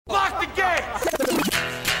the game.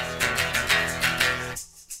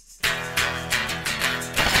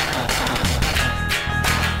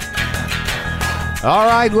 All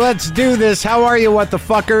right, let's do this. How are you, what the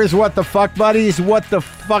fuckers, what the fuck buddies, what the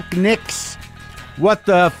fuck nicks, what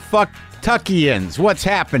the fuck Tuckians? What's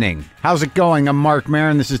happening? How's it going? I'm Marc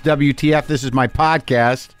Maron. This is WTF. This is my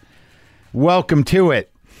podcast. Welcome to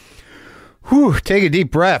it. Whew, take a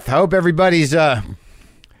deep breath. I hope everybody's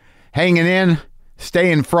hanging in,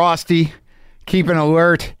 staying frosty, keeping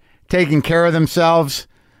alert, taking care of themselves,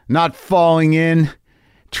 not falling in,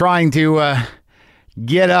 trying to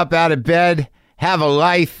get up out of bed, have a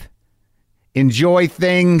life, enjoy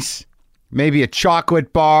things, maybe a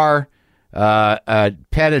chocolate bar,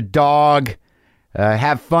 pet a dog,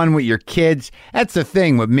 have fun with your kids. That's the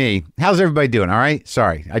thing with me. How's everybody doing? All right?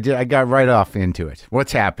 Sorry, I got right off into it.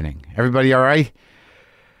 What's happening? Everybody all right?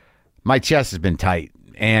 My chest has been tight,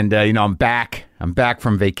 and I'm back. I'm back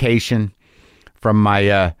from vacation, from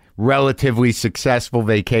my relatively successful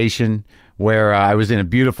vacation, where I was in a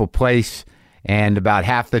beautiful place. And about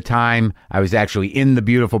half the time, I was actually in the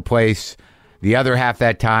beautiful place. The other half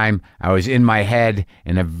that time, I was in my head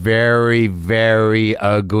in a very, very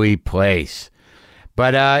ugly place.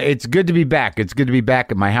 But it's good to be back. It's good to be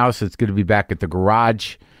back at my house. It's good to be back at the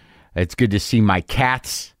garage. It's good to see my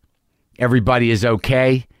cats. Everybody is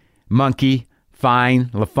okay. Monkey, fine.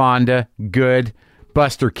 LaFonda, good.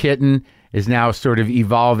 Buster Kitten is now sort of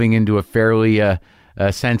evolving into a fairly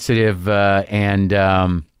sensitive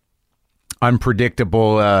and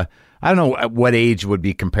unpredictable. I don't know at what age would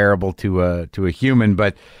be comparable to a human,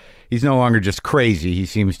 but he's no longer just crazy. He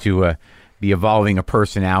seems to be evolving a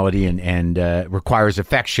personality and requires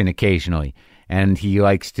affection occasionally. And he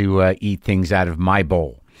likes to eat things out of my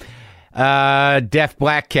bowl. Deaf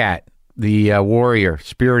Black Cat, the warrior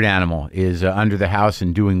spirit animal, is under the house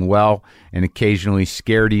and doing well. And occasionally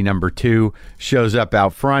Scaredy number 2 shows up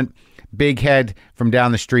out front. Big Head from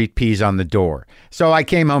down the street pees on the door. So I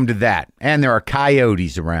came home to that. And there are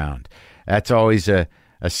coyotes around. That's always a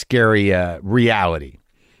scary reality.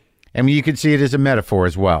 And you can see it as a metaphor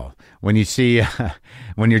as well. When you see,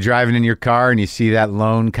 when you're driving in your car and you see that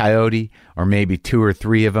lone coyote, or maybe 2 or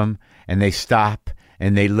 3 of them, and they stop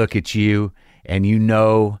and they look at you, and you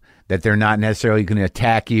know that they're not necessarily going to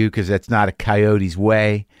attack you because that's not a coyote's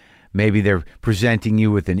way. Maybe they're presenting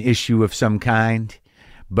you with an issue of some kind.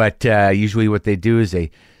 But usually what they do is they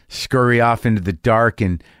scurry off into the dark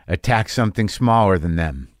and attack something smaller than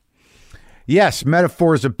them. Yes,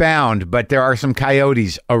 metaphors abound, but there are some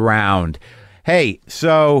coyotes around. Hey,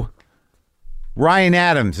 so Ryan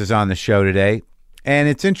Adams is on the show today, and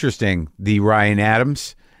it's interesting, the Ryan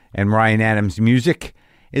Adams and Ryan Adams music,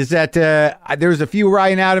 is that there's a few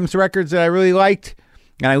Ryan Adams records that I really liked,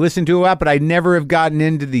 and I listened to a lot, but I never have gotten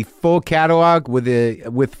into the full catalog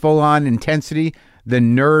with full-on intensity, the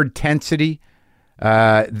nerd-tensity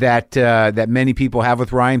that many people have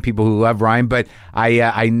with Ryan, people who love Ryan. But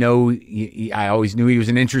I know, I always knew he was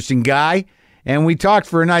an interesting guy, and we talked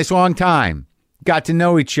for a nice long time, got to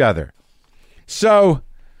know each other. So,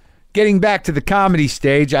 getting back to the comedy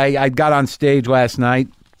stage, I got on stage last night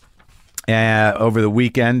over the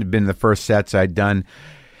weekend. It'd been the first sets I'd done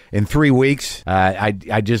in 3 weeks.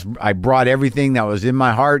 I brought everything that was in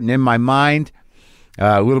my heart and in my mind.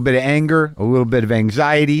 A little bit of anger, a little bit of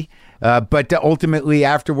anxiety, but ultimately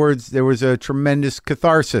afterwards there was a tremendous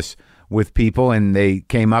catharsis with people, and they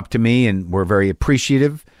came up to me and were very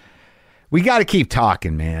appreciative. We got to keep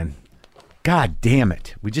talking, man. God damn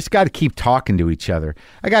it. We just got to keep talking to each other.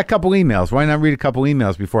 I got a couple emails. Why not read a couple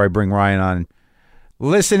emails before I bring Ryan on?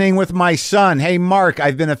 Listening with my son. Hey, Marc,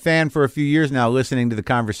 I've been a fan for a few years now. Listening to the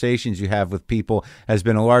conversations you have with people has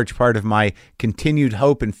been a large part of my continued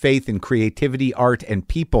hope and faith in creativity, art, and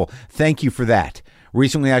people. Thank you for that.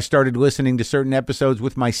 Recently, I started listening to certain episodes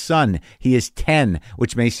with my son. He is 10,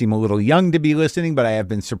 which may seem a little young to be listening, but I have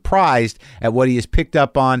been surprised at what he has picked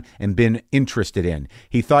up on and been interested in.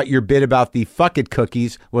 He thought your bit about the fuck it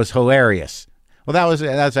cookies was hilarious. Well,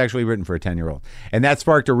 that's actually written for a 10-year-old. And that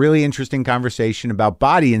sparked a really interesting conversation about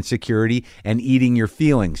body insecurity and eating your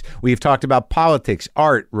feelings. We've talked about politics,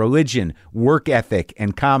 art, religion, work ethic,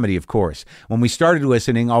 and comedy, of course. When we started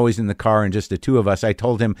listening, always in the car and just the two of us, I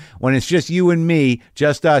told him, when it's just you and me,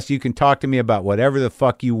 just us, you can talk to me about whatever the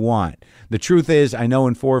fuck you want. The truth is, I know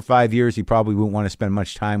in 4 or 5 years, he probably won't want to spend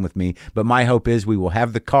much time with me, but my hope is we will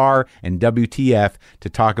have the car and WTF to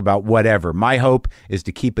talk about whatever. My hope is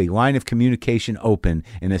to keep a line of communication open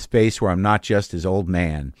in a space where I'm not just his old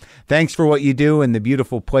man. Thanks for what you do and the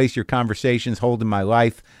beautiful place your conversations hold in my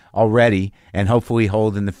life already and hopefully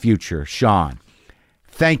hold in the future. Sean.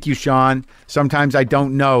 Thank you, Sean. Sometimes I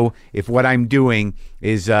don't know if what I'm doing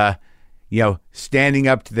is standing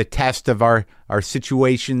up to the test of our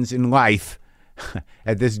situations in life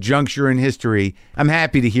at this juncture in history. I'm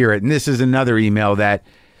happy to hear it. And this is another email that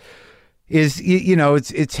is,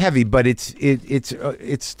 it's heavy, but it's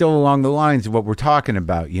still along the lines of what we're talking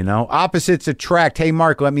about, Opposites attract. Hey,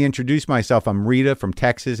 Marc, let me introduce myself. I'm Rita from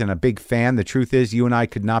Texas and a big fan. The truth is, you and I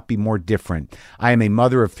could not be more different. I am a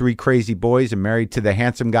mother of 3 crazy boys and married to the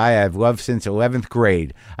handsome guy I've loved since 11th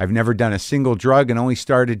grade. I've never done a single drug and only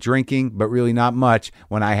started drinking, but really not much,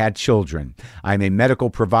 when I had children. I'm a medical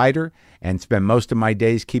provider and spend most of my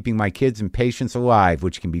days keeping my kids and patients alive,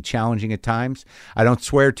 which can be challenging at times. I don't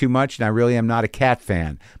swear too much, and I really am not a cat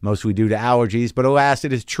fan, mostly due to allergies, but alas,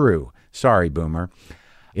 it is true. Sorry, Boomer.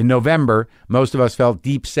 In November, most of us felt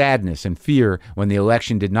deep sadness and fear when the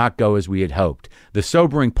election did not go as we had hoped. The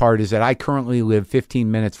sobering part is that I currently live 15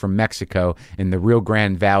 minutes from Mexico in the Rio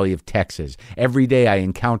Grande Valley of Texas. Every day I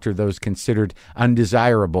encounter those considered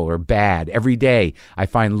undesirable or bad. Every day I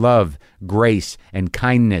find love, grace, and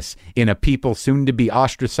kindness in a people soon to be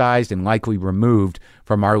ostracized and likely removed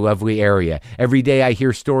from our lovely area. Every day I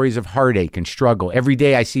hear stories of heartache and struggle. Every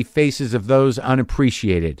day I see faces of those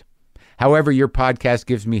unappreciated. However, your podcast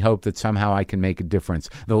gives me hope that somehow I can make a difference.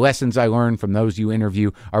 The lessons I learn from those you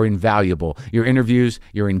interview are invaluable. Your interviews,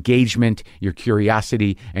 your engagement, your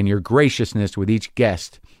curiosity, and your graciousness with each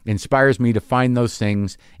guest inspires me to find those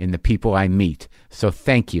things in the people I meet. So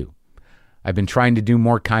thank you. I've been trying to do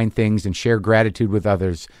more kind things and share gratitude with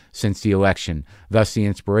others since the election. Thus, the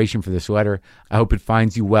inspiration for this letter. I hope it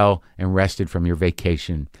finds you well and rested from your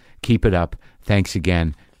vacation. Keep it up. Thanks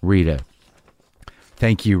again, Rita.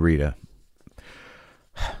 Thank you, Rita.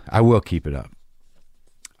 I will keep it up.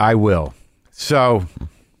 I will. So,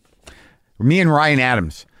 me and Ryan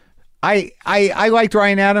Adams. I liked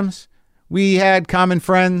Ryan Adams. We had common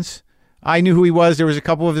friends. I knew who he was. There was a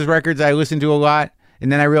couple of his records I listened to a lot.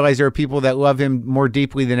 And then I realized there are people that love him more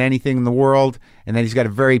deeply than anything in the world. And that he's got a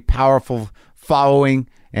very powerful following.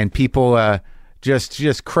 And people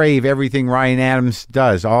just crave everything Ryan Adams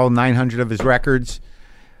does. All 900 of his records.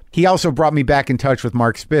 He also brought me back in touch with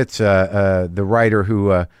Marc Spitz, the writer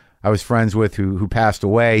who I was friends with, who passed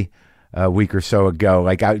away a week or so ago.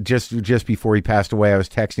 Like just before he passed away, I was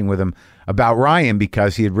texting with him about Ryan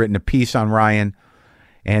because he had written a piece on Ryan,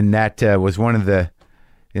 and that was one of the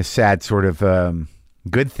sad sort of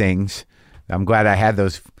good things. I'm glad I had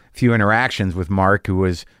those few interactions with Marc, who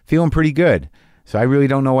was feeling pretty good. So I really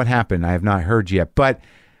don't know what happened. I have not heard yet, but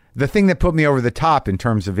the thing that put me over the top in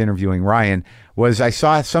terms of interviewing Ryan was I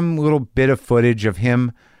saw some little bit of footage of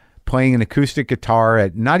him playing an acoustic guitar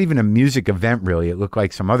at not even a music event, really. It looked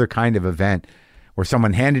like some other kind of event where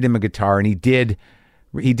someone handed him a guitar and he did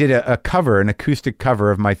a cover, an acoustic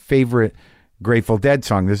cover of my favorite Grateful Dead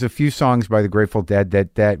song. There's a few songs by the Grateful Dead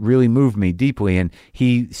that really moved me deeply, and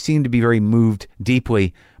he seemed to be very moved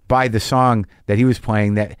deeply by the song that he was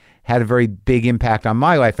playing that had a very big impact on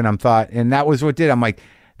my life. And that was what did. I'm like,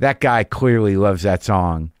 that guy clearly loves that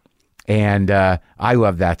song, and I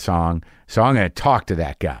love that song, so I'm going to talk to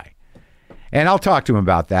that guy. And I'll talk to him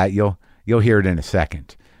about that. You'll hear it in a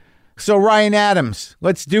second. So Ryan Adams,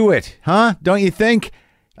 let's do it, huh? Don't you think?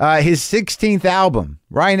 His 16th album,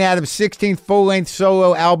 Ryan Adams' 16th full-length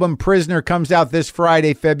solo album, Prisoner, comes out this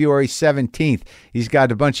Friday, February 17th. He's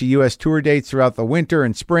got a bunch of U.S. tour dates throughout the winter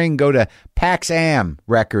and spring. Go to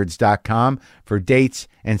paxamrecords.com for dates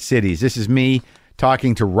and cities. This is me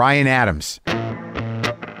talking to Ryan Adams.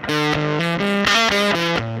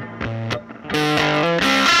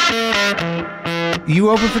 You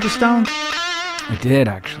opened for the Stones? I did,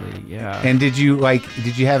 actually, yeah. And did you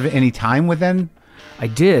have any time with them? I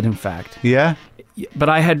did, in fact. Yeah? But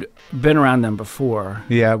I had been around them before.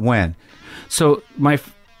 Yeah, when? So my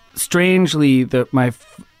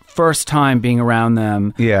first time being around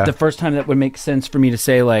them, the first time that would make sense for me to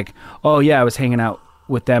say like, oh yeah, I was hanging out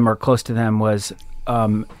with them or close to them was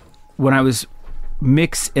when I was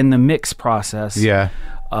in the mix process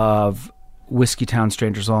of Whiskeytown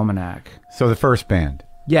Stranger's Almanac. So the first band.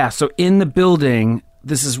 Yeah, so in the building,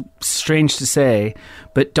 this is strange to say,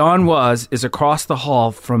 but Don is across the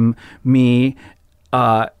hall from me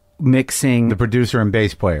mixing. The producer and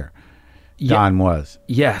bass player. Don was.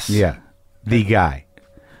 Yes. Yeah. The guy.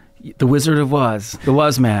 The Wizard of Woz. The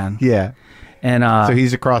Woz Man. Yeah. And so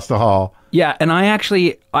he's across the hall. Yeah, and I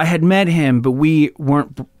had met him, but we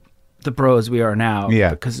weren't the bros we are now.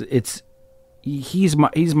 Yeah. Because he's my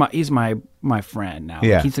friend now.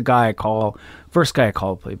 Yeah. Like, he's the first guy I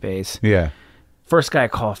call to play bass. Yeah. First guy I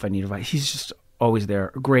call if I need advice. He's just always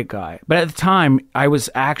there, a great guy. But at the time, I was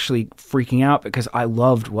actually freaking out because I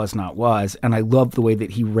loved Was Not Was, and I loved the way that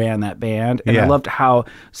he ran that band, and I loved how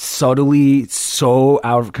subtly so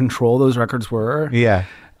out of control those records were. Yeah.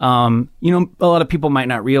 A lot of people might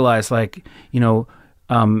not realize, like,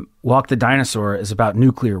 Walk the Dinosaur is about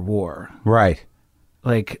nuclear war. Right.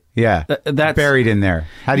 Like, yeah, that's buried in there.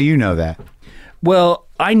 How do you know that? Well,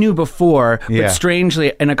 I knew before, but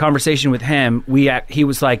strangely, in a conversation with him, he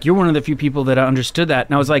was like, "You're one of the few people that understood that."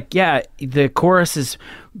 And I was like, "Yeah, the chorus is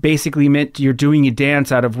basically meant you're doing a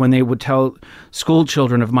dance out of when they would tell school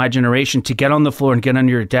children of my generation to get on the floor and get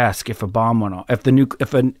under your desk if a bomb went off,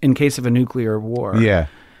 in case of a nuclear war." Yeah.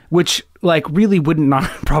 Which, like, really would not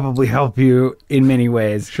probably help you in many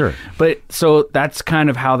ways. Sure. But so that's kind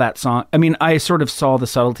of how that song. I mean, I sort of saw the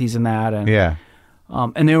subtleties in that, and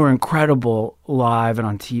and they were incredible live and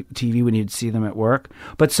on TV when you'd see them at work.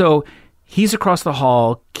 But so he's across the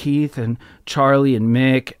hall, Keith and Charlie and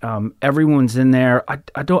Mick, everyone's in there.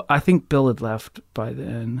 I think Bill had left by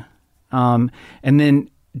then. And then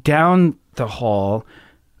down the hall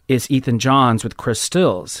is Ethan Johns with Chris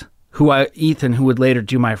Stills, who would later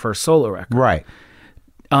do my first solo record. Right.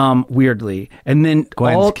 Weirdly. And then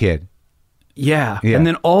Glenn's kid. Yeah. And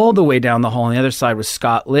then all the way down the hall on the other side was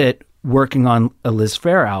Scott Litt, working on a Liz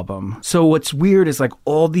Phair album. So what's weird is, like,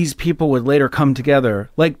 all these people would later come together.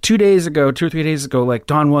 Like 2 or 3 days ago, like,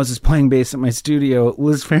 Don Was is playing bass at my studio.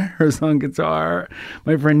 Liz Phair is on guitar.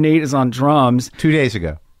 My friend Nate is on drums. 2 days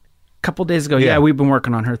ago. A couple days ago. Yeah, we've been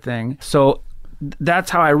working on her thing. So that's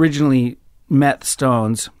how I originally met the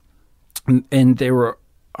Stones. And they were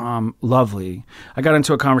lovely. I got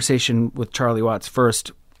into a conversation with Charlie Watts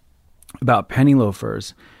first about penny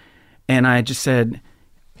loafers. And I just said,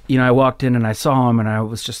 I walked in and I saw him and I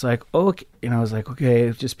was just like, oh, okay. I was like,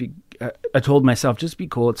 okay, I told myself, just be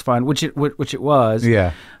cool. It's fine, which it was.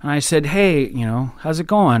 Yeah. And I said, hey, how's it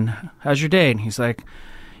going? How's your day? And he's like,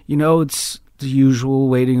 it's the usual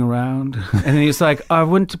waiting around. And then he's like, I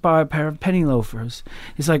went to buy a pair of penny loafers.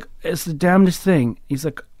 He's like, it's the damnedest thing. He's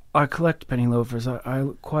like, I collect penny loafers. I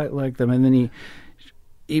quite like them. And then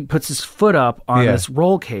he puts his foot up on this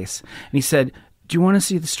roll case. And he said, do you want to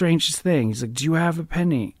see the strangest thing? He's like, do you have a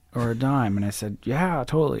penny or a dime? And I said, yeah,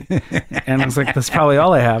 totally. And I was like, that's probably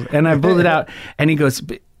all I have. And I pulled it out. And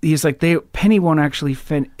he's like, penny won't actually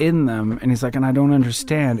fit in them. And he's like, and I don't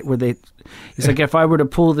understand. He's like, if I were to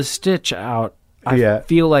pull the stitch out, I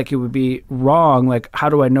feel like it would be wrong. Like, how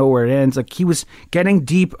do I know where it ends? Like, he was getting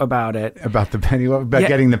deep about it. About the penny,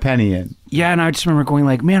 getting the penny in. Yeah, and I just remember going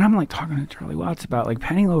like, man, I'm like talking to Charlie Watts about like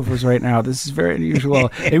penny loafers right now. This is very unusual.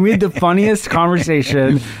 And we had the funniest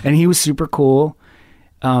conversation, and he was super cool.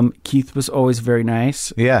 Keith was always very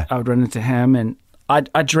nice. Yeah. I would run into him, and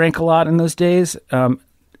I drank a lot in those days. I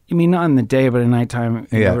mean, not in the day, but at nighttime,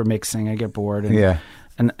 we're mixing. I get bored.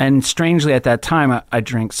 And strangely, at that time, I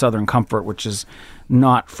drank Southern Comfort, which is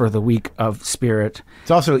not for the weak of spirit.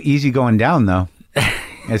 It's also easy going down, though.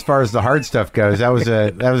 As far as the hard stuff goes, that was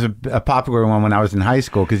a popular one when I was in high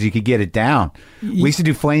school because you could get it down. We used to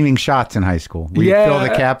do flaming shots in high school. We fill the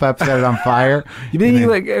cap up, set it on fire.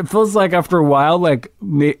 It feels like after a while, like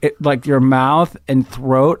your mouth and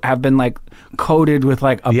throat have been like coated with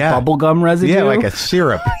like a bubblegum residue. Yeah, like a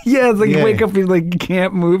syrup. It's like you wake up and like you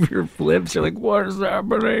can't move your lips. You're like, what is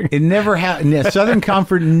happening? It never happened. Southern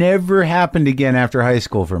Comfort never happened again after high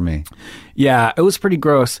school for me. Yeah, it was pretty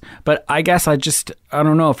gross. But I guess I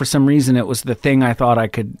don't know. For some reason, it was the thing I thought I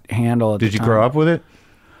could handle at the time. Did you grow up with it?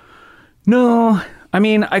 No. I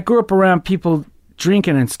mean, I grew up around people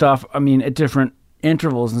drinking and stuff. I mean, at different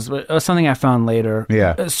intervals. And it was something I found later.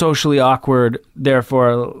 Yeah. Socially awkward.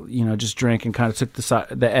 Therefore, just drink and kind of took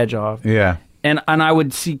the edge off. Yeah. And I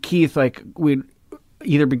would see Keith, like, we'd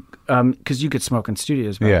either be, because you could smoke in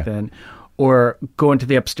studios back then, or go into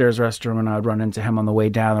the upstairs restroom and I'd run into him on the way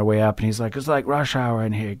down or way up, and he's like, it's like rush hour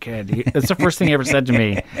in here, kid. That's the first thing he ever said to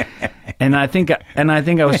me. And I think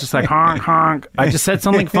I was just like, honk, honk. I just said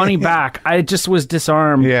something funny back. I just was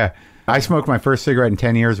disarmed. Yeah. I smoked my first cigarette in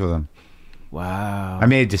 10 years with him. Wow. I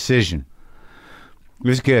made a decision. It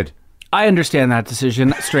was good. I understand that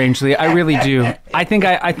decision, strangely. I really do. I think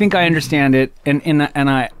I understand it. And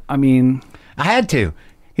I mean, I had to.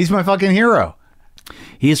 He's my fucking hero.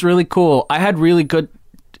 He's really cool. I had really good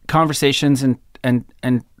conversations and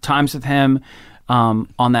times with him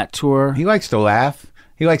on that tour. He likes to laugh.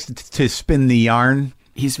 He likes to spin the yarn.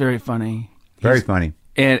 He's very funny. Very funny.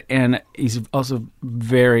 And he's also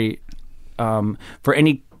very, for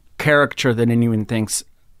any caricature that anyone thinks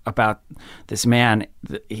about this man,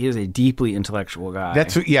 he is a deeply intellectual guy.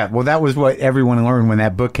 Well, that was what everyone learned when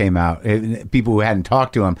that book came out. People who hadn't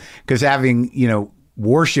talked to him, because having,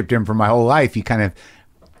 worshipped him for my whole life. He kind of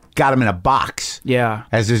got him in a box. Yeah.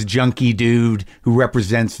 As this junkie dude who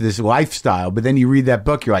represents this lifestyle. But then you read that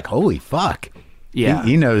book, you're like, holy fuck. Yeah.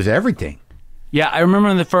 He knows everything. Yeah, I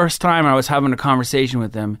remember the first time I was having a conversation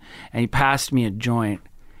with him, and he passed me a joint.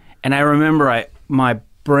 And I remember my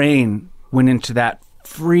brain went into that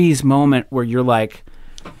freeze moment where you're like,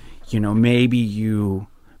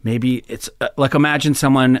 maybe it's like, imagine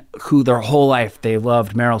someone who their whole life they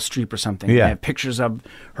loved Meryl Streep or something. Yeah. They have pictures of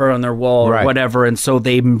her on their wall Right. or whatever, and so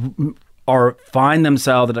they find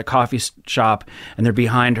themselves at a coffee shop and they're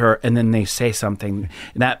behind her, and then they say something.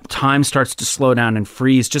 And that time starts to slow down and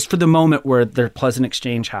freeze just for the moment where their pleasant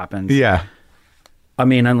exchange happens. Yeah. I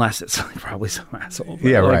mean, unless it's like probably some asshole.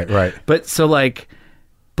 Yeah, right. But so like,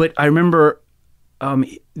 but I remember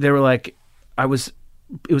they were like,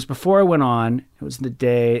 it was before I went on. It was the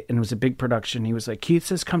day, and it was a big production. He was like, Keith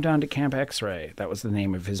says, come down to Camp X-Ray. That was the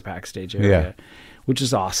name of his backstage area, which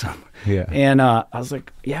is awesome. Yeah. And I was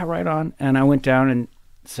like, yeah, right on. And I went down and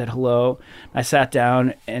said hello. I sat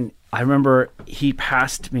down, and I remember he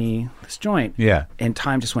passed me this joint. Yeah. And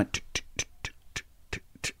time just went,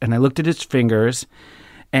 and I looked at his fingers,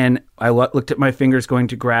 and I looked at my fingers going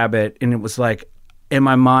to grab it, and it was like, in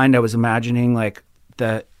my mind, I was imagining like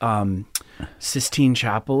the Sistine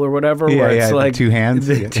Chapel or whatever. Yeah, where it's like the two hands,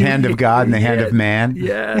 the hand of God and the hand of man.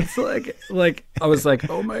 Yeah, it's like I was like,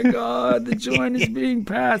 oh my God, the joint is being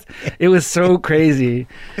passed. It was so crazy.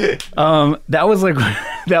 That was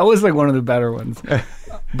like one of the better ones.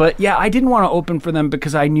 But yeah, I didn't want to open for them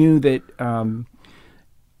because I knew that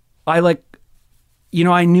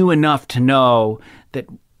I knew enough to know that,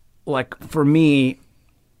 like, for me,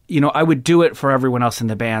 I would do it for everyone else in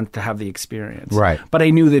the band to have the experience. Right. But I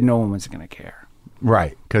knew that no one was going to care.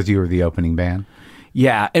 Right, because you were the opening band.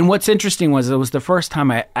 Yeah, and what's interesting was it was the first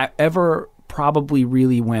time I ever probably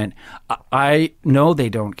really went, I know they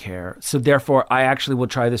don't care, so therefore I actually will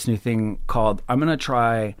try this new thing called, I'm going to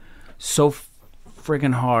try so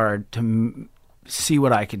friggin' hard to see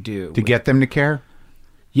what I could do. To get them to care?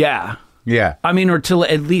 Yeah. Yeah. I mean, or to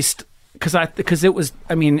at least... Because it was,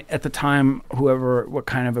 I mean, at the time, what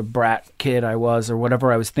kind of a brat kid I was or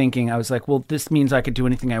whatever I was thinking, I was like, well, this means I could do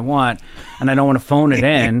anything I want, and I don't want to phone it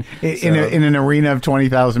in. In an arena of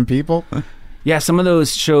 20,000 people? Yeah, some of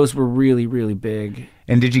those shows were really, really big.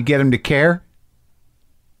 And did you get them to care?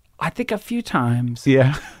 I think a few times.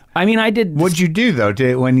 Yeah. I mean, I did. What'd you do, though?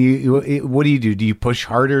 What do you do? Do you push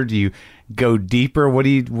harder? Do you go deeper?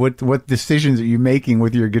 What decisions are you making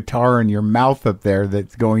with your guitar and your mouth up there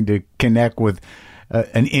that's going to connect with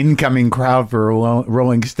an incoming crowd for a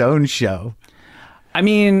Rolling Stones show? I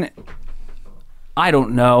mean, I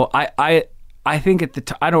don't know. I think at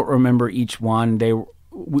the I don't remember each one.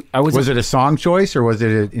 Was it a song choice or was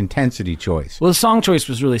it an intensity choice? Well, the song choice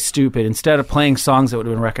was really stupid. Instead of playing songs that would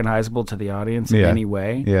have been recognizable to the audience in any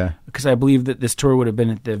way, because I believe that this tour would have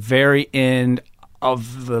been at the very end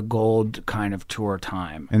of the gold kind of tour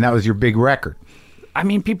time. And that was your big record. I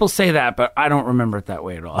mean, people say that, but I don't remember it that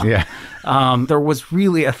way at all. Yeah. There was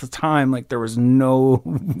really, at the time, like, there was no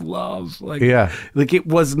love. Like, yeah. Like, it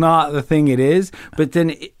was not the thing it is, but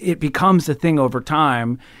then it becomes a thing over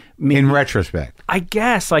time. In retrospect. I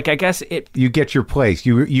guess it... You get your place.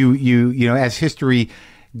 You know, as history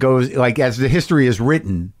goes, like, as the history is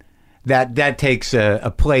written, that takes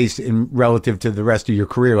a place in relative to the rest of your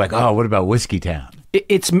career. Like, oh, what about Whiskeytown?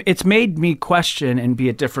 It's made me question and be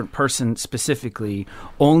a different person specifically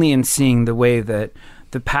only in seeing the way that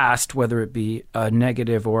the past, whether it be a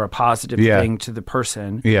negative or a positive thing to the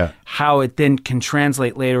person, how it then can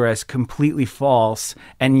translate later as completely false,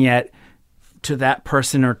 and yet to that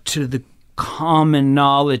person or to the common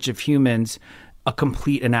knowledge of humans, a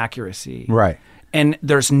complete inaccuracy. Right. And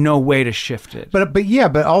there's no way to shift it. But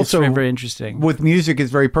also it's very, very interesting. With music,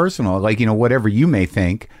 it's very personal. Like, whatever you may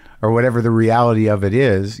think or whatever the reality of it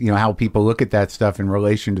is, how people look at that stuff in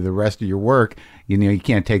relation to the rest of your work, you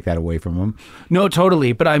can't take that away from them. No,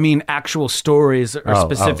 totally. But I mean, actual stories or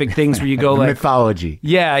specific things where you go like... mythology.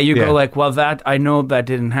 Yeah, you go like, well, that I know that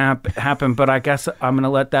didn't happen, but I guess I'm going to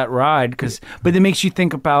let that ride. But it makes you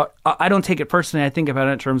think about... I don't take it personally. I think about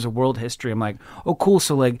it in terms of world history. I'm like, oh, cool.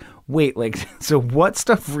 So like, wait, like, so what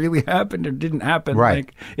stuff really happened or didn't happen? Right.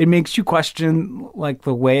 Like, it makes you question like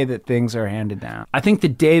the way that things are handed down. I think the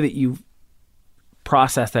day that you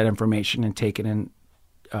process that information and take it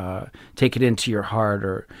into your heart,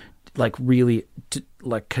 or like really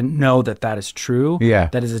know that is true. Yeah,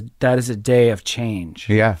 that is a day of change.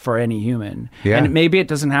 Yeah. For any human. Yeah. And maybe it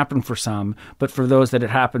doesn't happen for some, but for those that it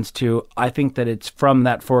happens to, I think that it's from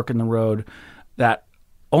that fork in the road that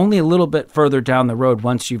only a little bit further down the road,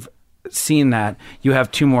 once you've seen that, you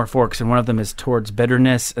have two more forks, and one of them is towards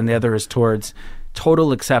bitterness, and the other is towards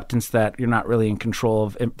total acceptance that you're not really in control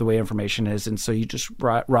of the way information is, and so you just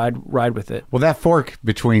ride with it. Well, that fork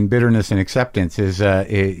between bitterness and acceptance is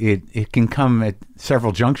it can come at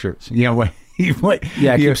several junctures.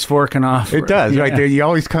 It keeps forking off. It does. Yeah. Right there, you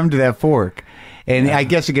always come to that fork, and I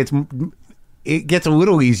guess it gets a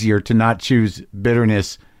little easier to not choose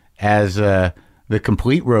bitterness as the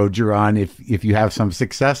complete road you're on if you have some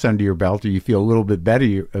success under your belt or you feel a little bit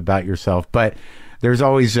better about yourself. But there's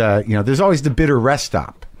always the bitter rest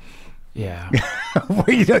stop. Yeah.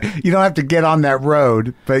 Where you don't have to get on that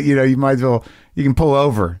road, but you might as well, you can pull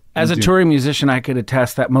over. As a touring musician, I could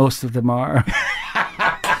attest that most of them are.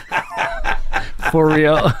 For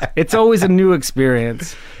real. It's always a new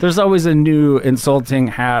experience. There's always a new insulting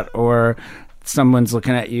hat, or someone's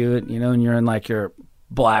looking at you, and you're in like your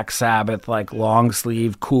Black Sabbath, like long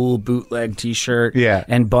sleeve, cool bootleg t-shirt,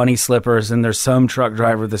 and bunny slippers, and there's some truck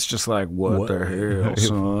driver that's just like, what the hell,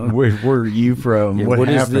 son? Where are you from? Yeah, what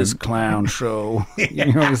is this clown show?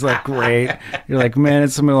 It's like, great. You're like, man,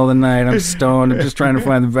 it's the middle of the night. I'm stoned. I'm just trying to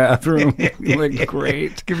find the bathroom. You're like,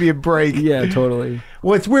 great. Give me a break. Yeah, totally.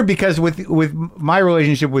 Well, it's weird because with my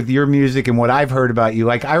relationship with your music and what I've heard about you,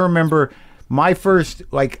 like I remember my first,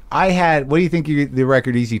 like I had, what do you think the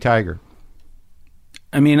record Easy Tiger?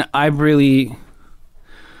 I mean, because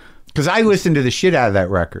I listened to the shit out of that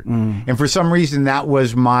record. And for some reason, that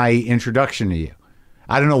was my introduction to you.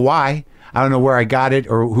 I don't know why. I don't know where I got it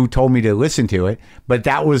or who told me to listen to it. But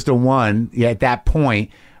that was the one at that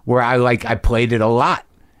point where I played it a lot.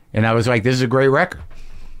 And I was like, this is a great record.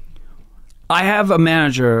 I have a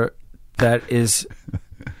manager that is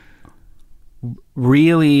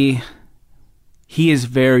really, he is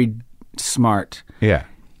very smart. Yeah.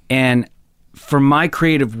 And for my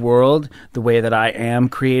creative world, the way that I am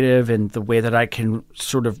creative and the way that I can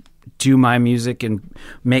sort of do my music and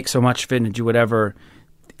make so much of it and do whatever,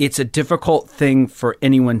 it's a difficult thing for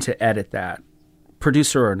anyone to edit that,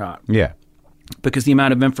 producer or not. Yeah. Because the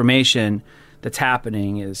amount of information that's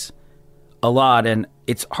happening is a lot, and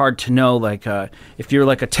it's hard to know, like, if you're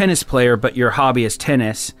like a tennis player but your hobby is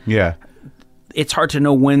tennis, it's hard to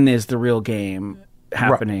know when is the real game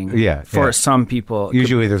happening for some people.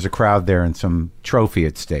 Usually there's a crowd there and some trophy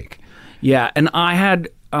at stake. Yeah, and I had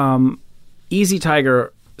Easy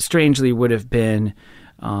Tiger strangely would have been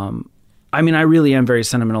I mean, I really am very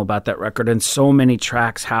sentimental about that record, and so many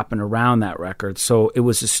tracks happen around that record, so it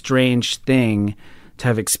was a strange thing to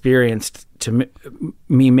have experienced to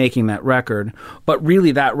me making that record. But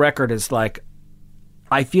really that record is like,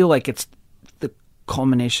 I feel like it's the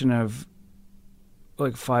culmination of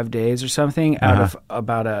like 5 days or something out of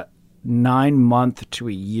about a 9 month to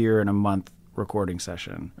a year and a month recording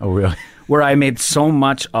session. Oh, really? Where I made so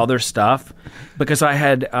much other stuff because I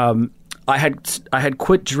had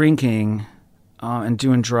quit drinking and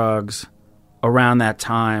doing drugs around that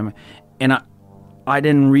time, and I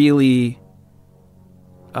didn't really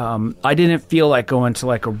I didn't feel like going to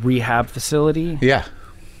like a rehab facility. Yeah.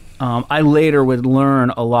 I later would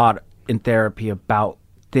learn a lot in therapy about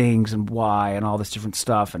things and why and all this different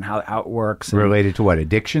stuff and how it works. Related to what,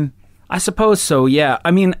 addiction? I suppose so, yeah.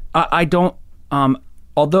 I mean, I don't,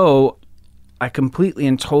 although I completely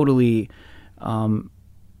and totally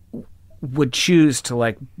would choose to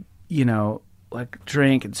like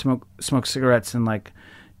drink and smoke cigarettes and like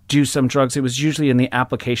do some drugs. It was usually in the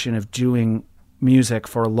application of doing music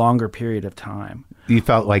for a longer period of time. You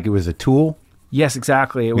felt like it was a tool? Yes,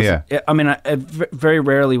 exactly. It was. Yeah. Very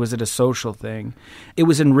rarely was it a social thing. It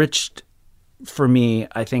was enriched for me,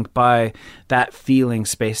 I think, by that feeling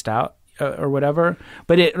spaced out or whatever.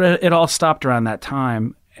 But it all stopped around that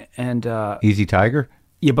time. And Easy Tiger?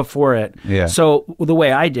 Yeah, before it. Yeah. So the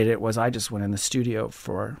way I did it was I just went in the studio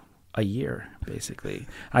for a year, basically.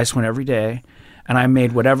 I just went every day, and I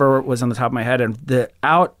made whatever was on the top of my head. And the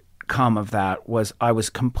outcome of that was I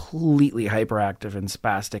was completely hyperactive and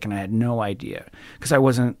spastic, and I had no idea because I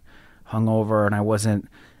wasn't hungover and I wasn't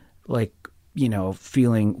like,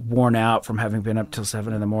 feeling worn out from having been up till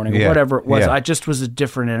 7 a.m. or whatever it was. I just was a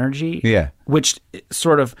different energy, which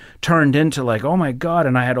sort of turned into like, oh my God.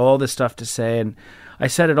 And I had all this stuff to say, and I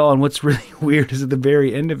said it all. And what's really weird is at the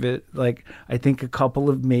very end of it, like, I think a couple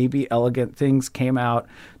of maybe elegant things came out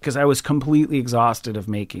because I was completely exhausted of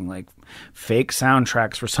making like fake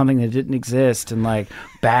soundtracks for something that didn't exist and like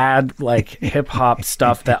bad, like hip hop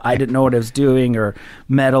stuff that I didn't know what I was doing, or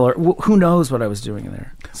metal, or who knows what I was doing in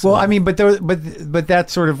there. So, well, I mean, but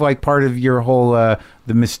that's sort of like part of your whole,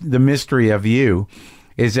 the mystery of you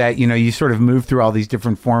is that, you sort of move through all these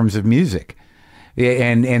different forms of music.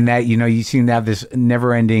 And that, you seem to have this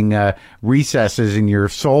never-ending recesses in your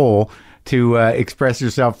soul to express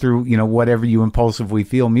yourself through, whatever you impulsively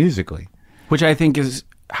feel musically. Which I think is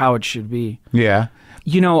how it should be. Yeah.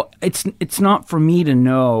 It's not for me to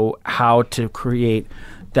know how to create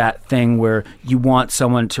that thing where you want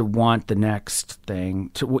someone to want the next thing.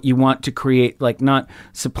 You want to create, like, not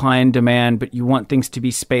supply and demand, but you want things to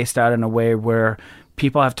be spaced out in a way where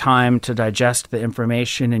people have time to digest the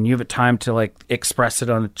information, and you have a time to, like, express it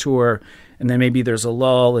on a tour, and then maybe there's a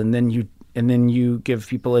lull, and then you give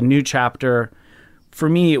people a new chapter. For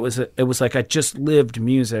me, it was like I just lived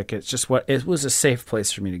music. It was a safe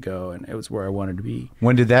place for me to go, and it was where I wanted to be.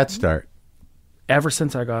 When did that start? Ever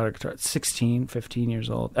since I got a guitar, 16, 15 years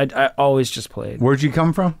old. I always just played. Where'd you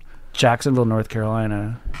come from? Jacksonville, North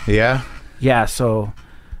Carolina. Yeah? Yeah, so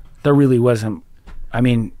there really wasn't... I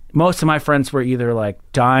mean, most of my friends were either, like,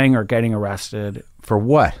 dying or getting arrested. For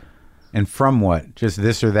what? And from what? Just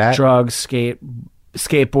this or that? Drugs,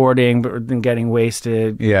 skateboarding, but then getting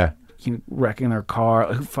wasted. Yeah. Wrecking their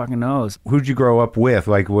car. Who fucking knows? Who'd you grow up with?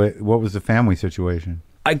 Like, what was the family situation?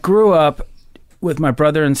 I grew up with my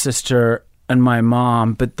brother and sister and my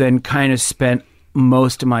mom, but then kind of spent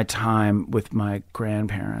most of my time with my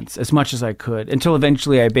grandparents as much as I could, until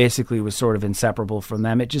eventually I basically was sort of inseparable from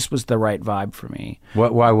them. It just was the right vibe for me.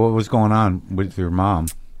 What was going on with your mom?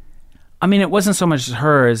 I mean, it wasn't so much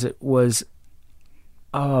her as it was,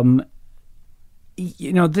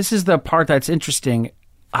 this is the part that's interesting.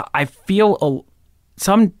 I feel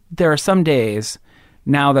there are some days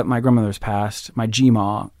now that my grandmother's passed, my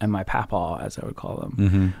G-ma and my papa, as I would call them.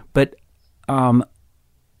 Mm-hmm. But, I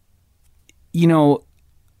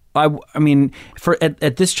mean,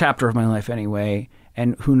 at this chapter of my life anyway,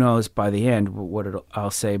 and who knows by the end what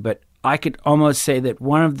I'll say, but I could almost say that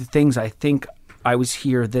one of the things I think I was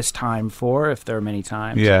here this time for, if there are many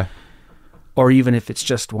times, yeah, or even if it's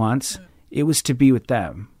just once, it was to be with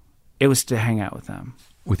them. It was to hang out with them.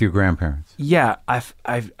 With your grandparents? Yeah,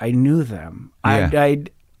 I knew them. Yeah.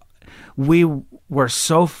 We were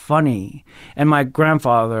so funny, and my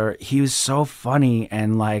grandfather, he was so funny,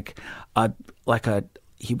 and he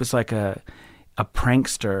was like a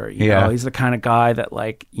prankster. You know, he's the kind of guy that,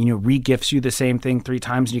 like, re-gifts you the same thing 3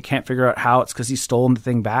 times, and you can't figure out how it's because he's stolen the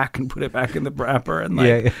thing back and put it back in the wrapper, and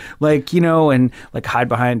and like hide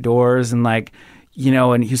behind doors, and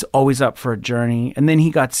and he's always up for a journey. And then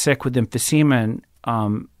he got sick with emphysema,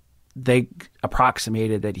 and they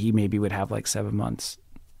approximated that he maybe would have like 7 months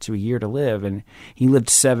to a year to live, and he lived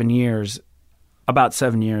 7 years, about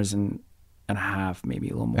 7 years and a half, maybe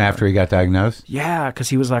a little more. After he got diagnosed? Yeah, because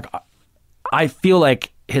he was like, I feel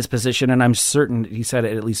like his position, and I'm certain he said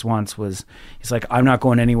it at least once, was he's like, I'm not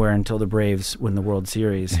going anywhere until the Braves win the World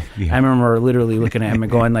Series. Yeah. I remember literally looking at him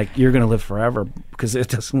and going, like, you're going to live forever because it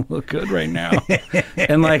doesn't look good right now.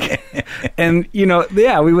 and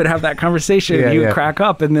we would have that conversation. Yeah, he would crack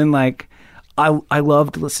up, and then I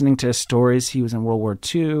loved listening to his stories. He was in World War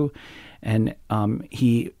II, and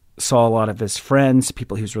he saw a lot of his friends,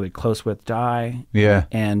 people he was really close with, die. Yeah.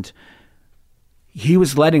 And he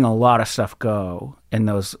was letting a lot of stuff go in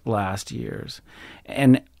those last years,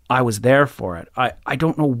 and I was there for it. I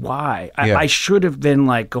don't know why. I should have been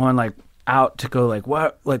going out to go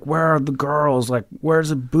what, where are the girls?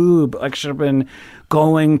 Where's a boob? Should have been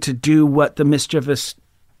going to do what the mischievous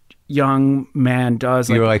young man does.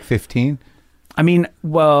 You were 15? I mean,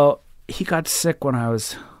 well, he got sick when I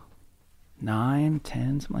was 9,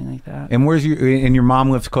 10, something like that. And your mom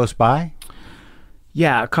lives close by?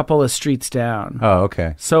 Yeah, a couple of streets down. Oh,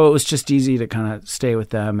 okay. So it was just easy to kind of stay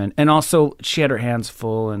with them, and also she had her hands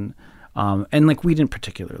full, and we didn't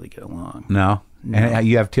particularly get along. No. And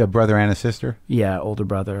you have a brother and a sister? Yeah, older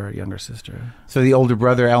brother, younger sister. So the older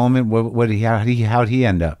brother element, how'd he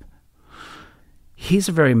end up? He's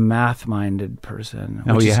a very math-minded person,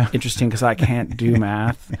 which is interesting because I can't do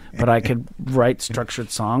math, but I could write structured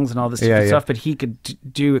songs and all this stuff. But he could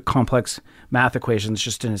do complex math equations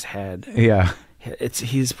just in his head. Yeah.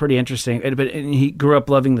 He's pretty interesting, but he grew up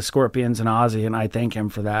loving the Scorpions and Ozzy, and I thank him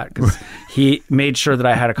for that because he made sure that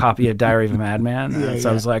I had a copy of Diary of a Madman. So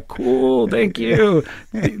I was like, cool, thank you,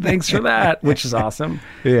 thanks for that, which is awesome.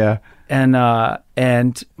 Yeah.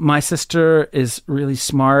 And my sister is really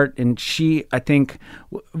smart, and I think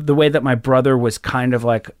the way that my brother was kind of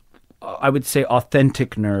I would say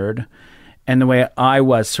authentic nerd, and the way I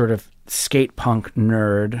was sort of skate punk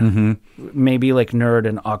nerd, maybe nerd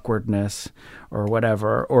and awkwardness or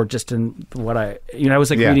whatever, or just in what I was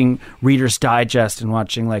reading Reader's Digest and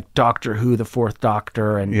watching Doctor Who, the Fourth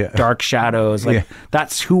Doctor, and Dark Shadows.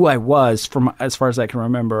 That's who I was from as far as I can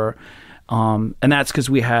remember. And that's because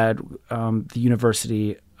we had the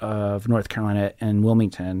University of North Carolina and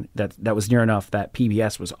Wilmington. That was near enough that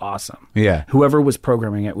PBS was awesome. Yeah. Whoever was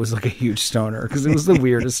programming it was like a huge stoner because it was the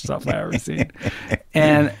weirdest stuff I ever seen.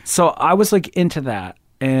 And so I was like into that.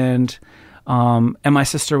 And my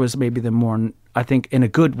sister was maybe the more, I think in a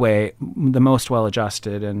good way, the most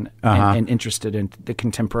well-adjusted and interested in the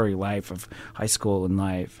contemporary life of high school and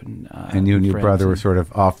life. And you and your brother were sort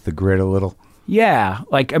of off the grid a little? Yeah.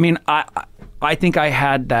 Like, I mean, I think I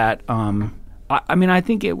had that, I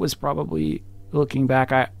think it was probably, looking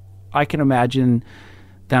back, I can imagine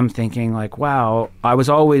them thinking like, wow, I was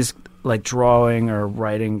always like drawing or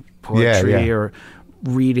writing poetry or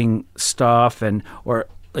reading stuff or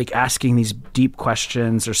like asking these deep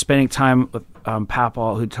questions or spending time with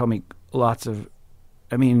Papal, who told me lots of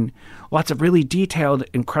really detailed,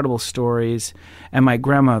 incredible stories. And my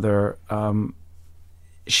grandmother,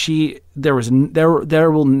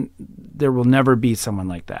 there will never be someone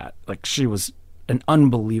like that. Like, she was an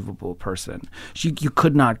unbelievable person. You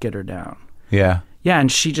could not get her down. Yeah. Yeah, and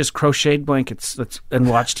she just crocheted blankets and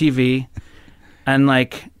watched TV, and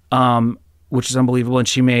like, which is unbelievable. And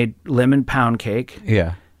she made lemon pound cake.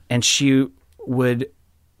 Yeah. And she would,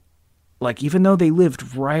 like, even though they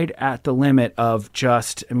lived right at the limit of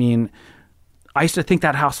just, I mean, I used to think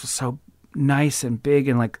that house was so nice and big,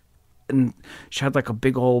 and she had like a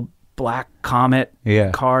big old black Comet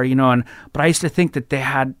car, but I used to think that they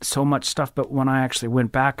had so much stuff. But when I actually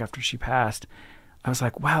went back after she passed, I was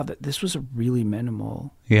like, wow, this was a really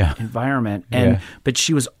minimal environment. But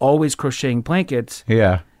she was always crocheting blankets.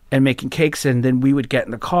 Yeah. And making cakes, and then we would get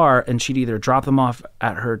in the car, and she'd either drop them off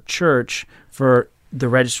at her church for the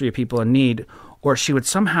Registry of People in Need, or she would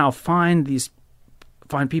somehow find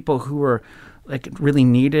people who were like really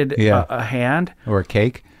needed a hand or a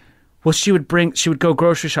cake. Well, she would go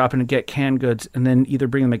grocery shopping and get canned goods, and then either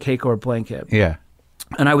bring them a cake or a blanket. Yeah,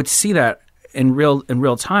 and I would see that in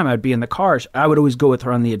real time. I'd be in the car. I would always go with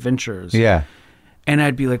her on the adventures. Yeah. And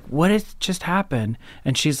I'd be like, "What has just happened?"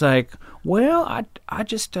 And she's like, "Well, I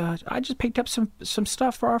just picked up some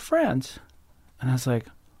stuff for our friends." And I was like,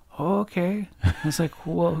 "Oh, okay." I was like,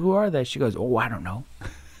 "Well, who are they?" She goes, "Oh, I don't know."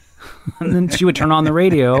 And then she would turn on the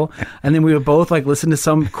radio, and then we would both like listen to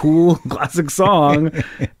some cool classic song.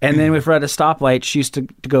 And then if we're at a stoplight, she used to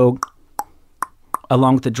go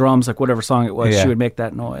along with the drums, like whatever song it was, she would make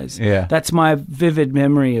that noise. Yeah, that's my vivid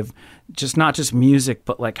memory of not just music,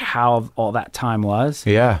 but like how all that time was.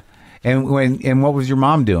 Yeah. And what was your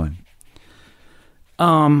mom doing?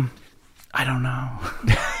 I don't know.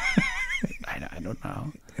 I don't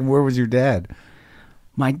know. And where was your dad?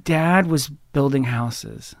 My dad was building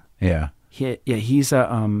houses. Yeah. He's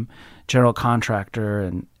a general contractor,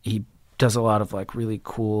 and he does a lot of like really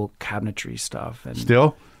cool cabinetry stuff. And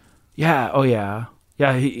still? Yeah. Oh yeah.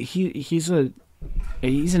 Yeah. He's an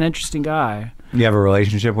interesting guy. You have a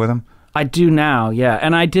relationship with him? I do now. Yeah.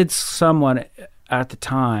 And I did somewhat at the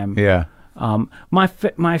time. Yeah.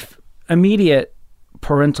 My immediate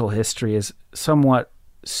parental history is somewhat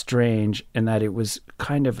strange in that it was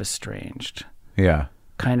kind of estranged. Yeah.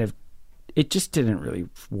 It just didn't really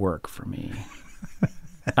work for me.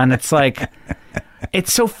 And it's like,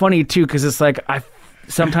 it's so funny too, because it's like, I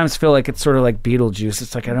sometimes feel like it's sort of like Beetlejuice.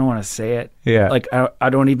 It's like, I don't want to say it. Yeah. Like, I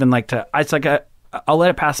don't even like to, it's like, I'll let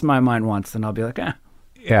it pass my mind once, then I'll be like, eh.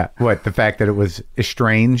 Yeah. What? The fact that it was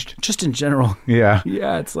estranged? Just in general. Yeah.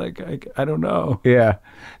 Yeah. It's like, I don't know. Yeah.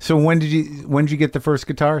 So when did you get the first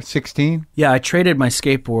guitar? 16? Yeah. I traded my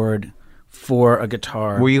skateboard for a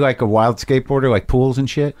guitar. Were you like a wild skateboarder, like pools and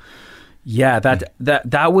shit? Yeah.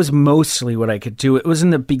 That was mostly what I could do. It was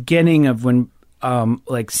in the beginning of when,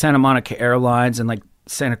 like Santa Monica Airlines and like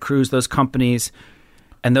Santa Cruz, those companies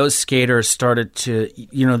and those skaters started to,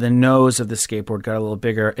 the nose of the skateboard got a little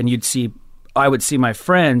bigger, and I would see my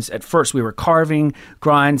friends. At first, we were carving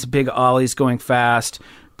grinds, big ollies, going fast,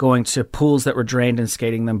 going to pools that were drained and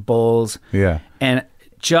skating them bowls. Yeah. And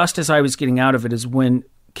just as I was getting out of it is when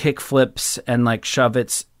kick flips and like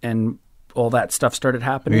shove-its and all that stuff started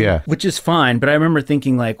happening. Yeah. Which is fine. But I remember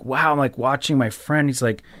thinking like, wow, I'm like watching my friend. He's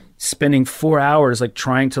like spending 4 hours like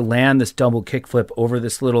trying to land this double kickflip over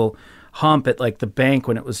this little hump at like the bank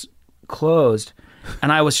when it was closed.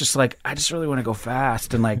 And I was just like, I just really want to go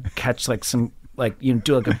fast and like catch like some, like,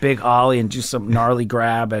 do like a big ollie and do some gnarly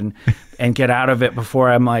grab and get out of it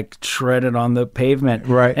before I'm like shredded on the pavement.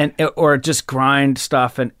 Right. Or just grind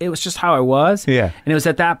stuff. And it was just how I was. Yeah. And it was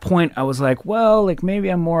at that point I was like, well, like maybe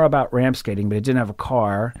I'm more about ramp skating, but I didn't have a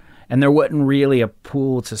car. and there wasn't really a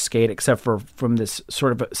pool to skate except for from this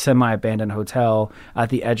sort of semi-abandoned hotel at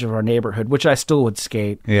the edge of our neighborhood, which I still would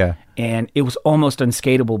skate. Yeah. And it was almost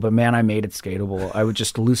unskateable, but man, I made it skateable. I would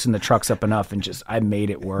just loosen the trucks up enough and I made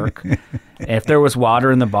it work. And if there was water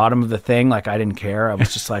in the bottom of the thing, like, I didn't care. I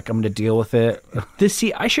was just like, I'm going to deal with it.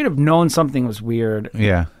 I should have known something was weird.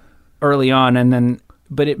 Yeah. Early on,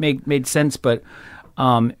 but it made sense. But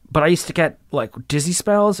I used to get like dizzy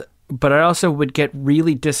spells, but I also would get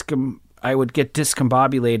really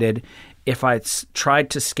discombobulated if I tried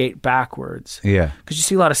to skate backwards. Yeah. Because you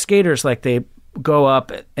see a lot of skaters, like, they go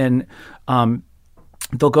up and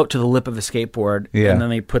they'll go up to the lip of a skateboard, yeah. and then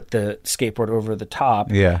they put the skateboard over the top,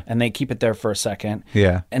 yeah. and they keep it there for a second,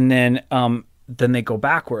 yeah. and then they go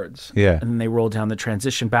backwards, yeah. and then they roll down the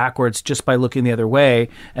transition backwards just by looking the other way,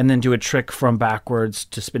 and then do a trick from backwards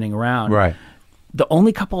to spinning around. Right. The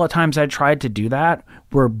only couple of times I tried to do that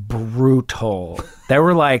were brutal. They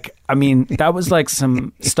were like, I mean, that was like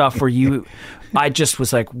some stuff where I just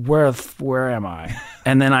was like, where am I?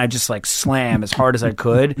 And then I just like slam as hard as I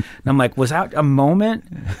could. And I'm like, was that a moment?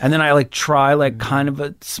 And then I like try like kind of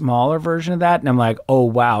a smaller version of that. And I'm like, oh,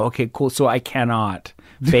 wow. Okay, cool. So I cannot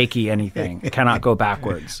fakie anything. Cannot go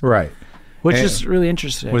backwards. Right. Which is really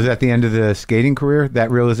interesting. Was that the end of the skating career, that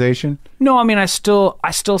realization? No, I mean, I still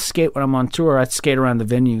skate when I'm on tour. I skate around the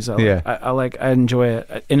venues. I enjoy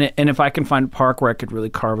it. And if I can find a park where I could really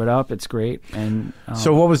carve it up, it's great. And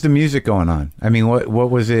so what was the music going on? I mean, what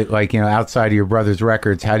was it like, outside of your brother's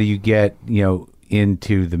records? How do you get,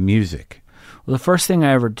 into the music? Well, the first thing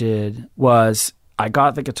I ever did was I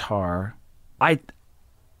got the guitar.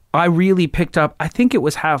 I really picked up, I think it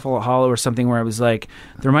was Half Hollow or something, where I was like,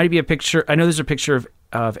 there might be a picture. I know there's a picture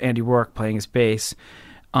of Andy Rourke playing his bass.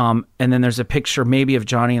 And then there's a picture maybe of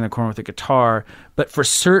Johnny in the corner with a guitar. But for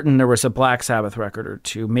certain, there was a Black Sabbath record or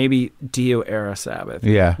two, maybe Dio era Sabbath,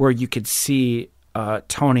 yeah, where you could see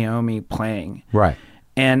Tony Iommi playing. Right.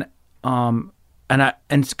 And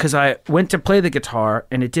because I went to play the guitar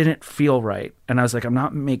and it didn't feel right. And I was like, I'm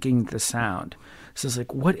not making the sound. So I was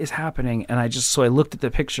like, what is happening? And I looked at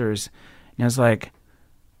the pictures and I was like,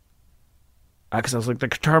 because I was like, the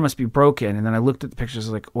guitar must be broken. And then I looked at the pictures, I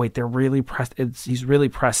was like, wait, they're really he's really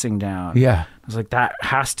pressing down. Yeah. I was like, that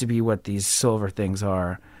has to be what these silver things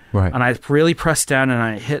are. Right. And I really pressed down and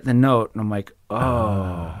I hit the note and I'm like,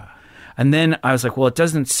 oh. And then I was like, well, it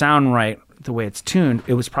doesn't sound right the way it's tuned.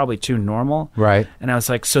 It was probably tuned normal. Right. And I was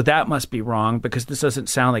like, so that must be wrong because this doesn't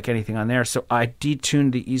sound like anything on there. So I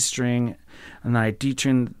detuned the E string and then I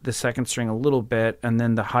detuned the second string a little bit. And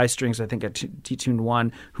then the high strings, I think I detuned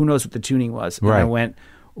one. Who knows what the tuning was? And I went,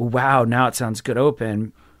 wow, now it sounds good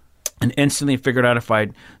open. And instantly figured out if I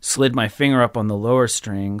slid my finger up on the lower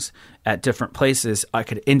strings at different places, I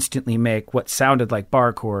could instantly make what sounded like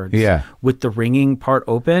bar chords with the ringing part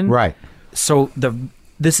open. Right. So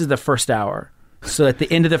this is the first hour. So at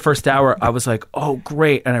the end of the first hour, I was like, oh,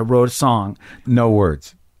 great. And I wrote a song. No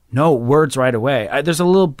words. No words right away. There's a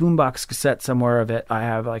little boombox cassette somewhere of it. I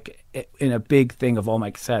have like in a big thing of all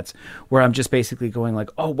my cassettes where I'm just basically going like,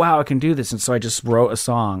 oh, wow, I can do this. And so I just wrote a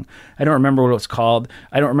song. I don't remember what it was called.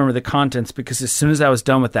 I don't remember the contents because as soon as I was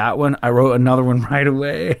done with that one, I wrote another one right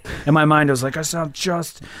away. In my mind, I was like,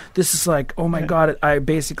 this is like, oh my God, I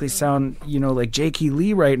basically sound, like Jakey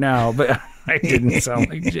Lee right now. But I didn't sound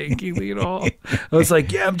like Jakey Lee at all. I was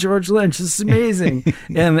like, yeah, I'm George Lynch. This is amazing.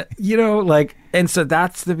 And, and so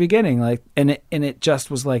that's the beginning. Like, and it just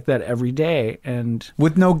was like that every day. And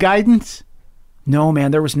with no guidance? No,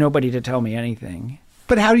 man, there was nobody to tell me anything.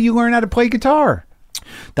 But how do you learn how to play guitar?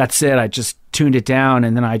 That's it. I just tuned it down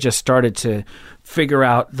and then I just started to figure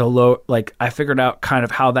out I figured out kind of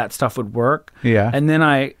how that stuff would work. Yeah. And then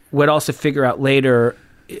I would also figure out later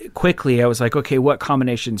quickly, I was like, okay, what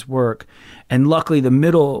combinations work? And luckily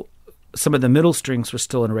some of the middle strings were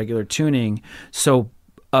still in regular tuning. So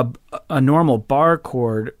a normal bar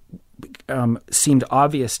chord seemed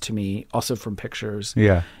obvious to me also from pictures.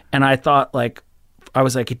 Yeah. And I thought I'll try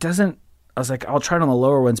it on the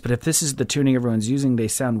lower ones, but if this is the tuning everyone's using, they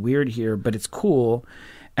sound weird here, but it's cool.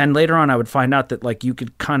 And later on, I would find out that you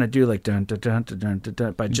could kind of do dun, dun, dun, dun, dun, dun,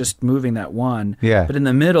 dun, by just moving that one. Yeah. But in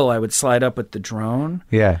the middle, I would slide up with the drone.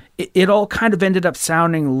 Yeah. It all kind of ended up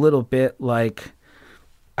sounding a little bit like,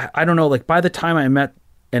 I don't know, by the time I met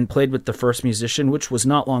and played with the first musician, which was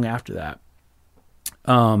not long after that,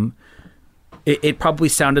 it probably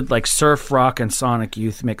sounded like surf rock and Sonic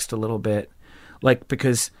Youth mixed a little bit,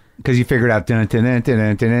 because you figured out dun, dun, dun, dun,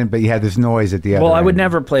 dun, dun, but you had this noise at the other. Well, I would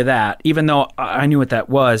never play that, even though I knew what that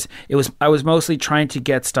was. I was mostly trying to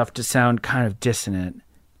get stuff to sound kind of dissonant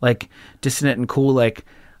and cool. I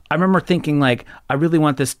remember thinking I really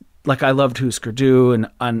want this like I loved Husker Du and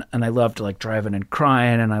I loved like Driving and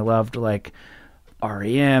Crying, and I loved like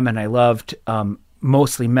REM, and I loved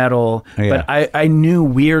mostly metal. Yeah. But I knew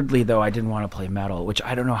weirdly though I didn't want to play metal, which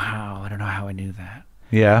I don't know how I knew that.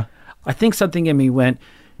 Yeah. I think something in me went,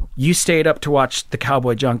 you stayed up to watch the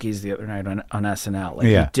Cowboy Junkies the other night on SNL. Like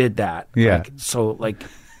you did that. Yeah. Like, so like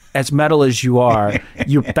as metal as you are,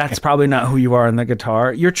 that's probably not who you are on the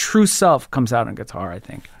guitar. Your true self comes out on guitar, I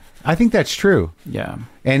think. I think that's true. Yeah.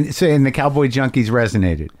 And the Cowboy Junkies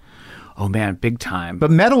resonated. Oh man, big time.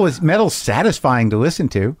 But metal's satisfying to listen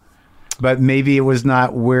to. But maybe it was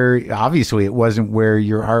not obviously it wasn't where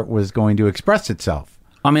your art was going to express itself.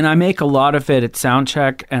 I mean, I make a lot of it at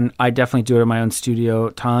Soundcheck, and I definitely do it in my own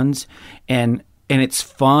studio tons. And it's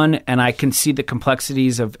fun, and I can see the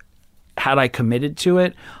complexities of, had I committed to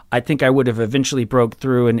it, I think I would have eventually broke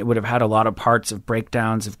through, and it would have had a lot of parts of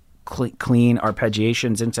breakdowns, of clean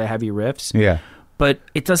arpeggiations into heavy riffs. Yeah. But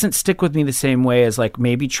it doesn't stick with me the same way as like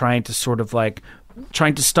maybe trying to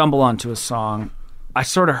stumble onto a song. I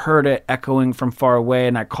sort of heard it echoing from far away,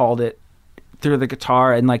 and I called it through the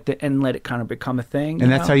guitar and let it kind of become a thing.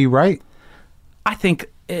 And that's how you write? I think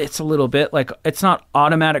it's a little bit like, it's not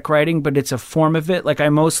automatic writing, but it's a form of it. Like I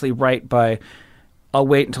mostly write I'll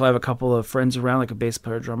wait until I have a couple of friends around, like a bass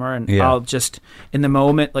player, drummer, and I'll just in the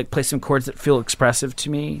moment like play some chords that feel expressive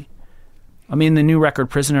to me. I mean, the new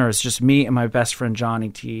record Prisoner is just me and my best friend Johnny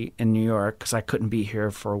T in New York, because I couldn't be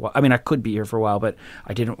here for a while. I mean, I could be here for a while, but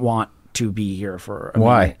I didn't want to be here for a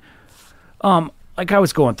Why? minute. Like I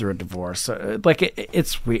was going through a divorce. Like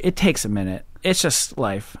it's weird. It takes a minute. It's just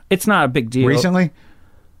life. It's not a big deal. Recently?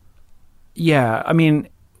 Yeah. I mean,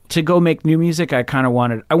 to go make new music, I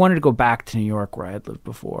wanted to go back to New York where I had lived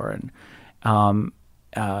before, and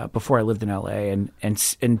before I lived in LA,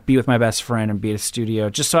 and be with my best friend and be at a studio,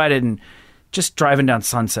 just so I didn't. Just driving down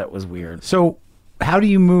Sunset was weird. So how do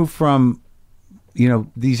you move from,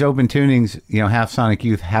 these open tunings, half Sonic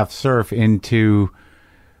Youth, half Surf, into,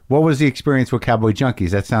 what was the experience with Cowboy Junkies?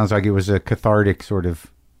 That sounds like it was a cathartic sort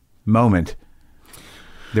of moment.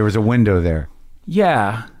 There was a window there.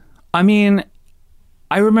 Yeah. I mean,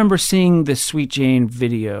 I remember seeing the Sweet Jane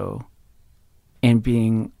video and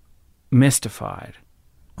being mystified.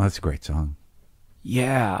 Oh, that's a great song.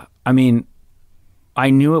 Yeah. I mean, I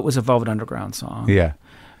knew it was a Velvet Underground song. Yeah.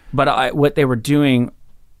 But what they were doing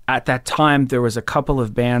at that time, there was a couple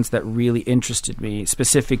of bands that really interested me,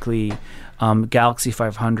 specifically Galaxy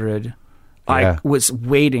 500. Yeah. I was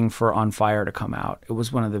waiting for On Fire to come out. It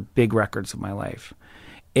was one of the big records of my life.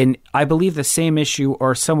 And I believe the same issue,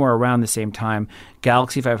 or somewhere around the same time,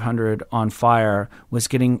 Galaxy 500 On Fire was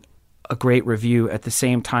getting a great review at the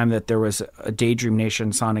same time that there was a Daydream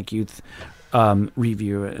Nation Sonic Youth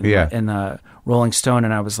review in Rolling Stone,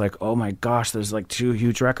 and I was like, oh my gosh, there's like two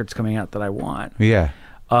huge records coming out that I want. Yeah.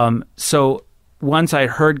 So once I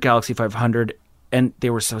heard Galaxy 500 and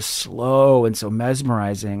they were so slow and so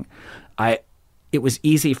mesmerizing, it was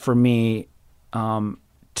easy for me to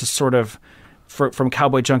sort of, from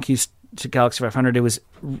Cowboy Junkies to Galaxy 500,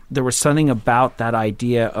 there was something about that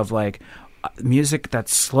idea of like, music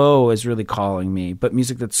that's slow is really calling me, but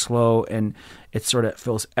music that's slow and it sort of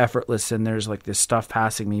feels effortless, and there's like this stuff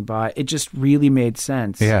passing me by. It just really made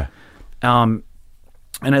sense. Yeah. And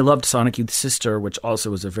I loved Sonic Youth's Sister, which also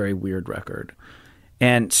was a very weird record.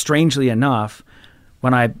 And strangely enough,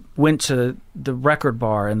 when I went to the record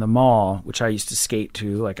bar in the mall, which I used to skate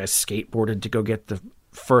to, like I skateboarded to go get the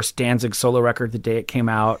first Danzig solo record the day it came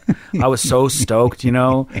out. I was so stoked,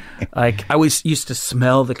 like I used to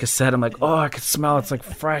smell the cassette. I'm like, oh, I could smell it's like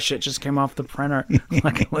fresh. It just came off the printer,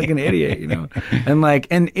 like an idiot,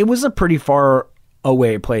 and it was a pretty far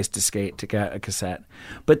away place to skate to get a cassette.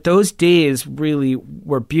 But those days really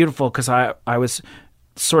were beautiful because I was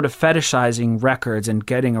sort of fetishizing records and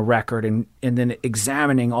getting a record and then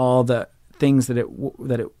examining all the things that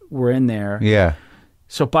were in there. Yeah.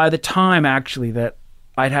 So by the time actually that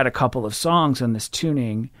I'd had a couple of songs on this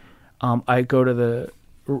tuning, I go to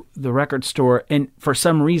the record store, and for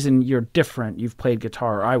some reason you're different. You've played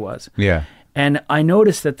guitar, or I was. Yeah. And I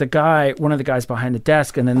noticed that one of the guys behind the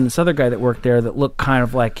desk, and then this other guy that worked there that looked kind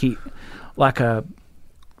of like he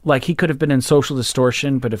could have been in Social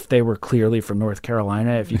Distortion, but if they were clearly from North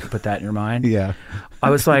Carolina, if you could put that in your mind. Yeah. I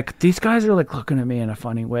was like, these guys are like looking at me in a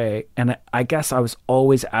funny way. And I guess I was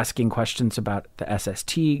always asking questions about the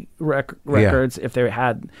SST records, if they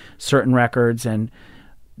had certain records. And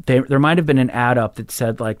there might have been an ad up that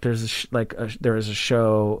said like there is a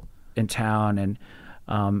show in town,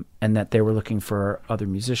 and that they were looking for other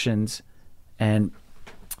musicians. And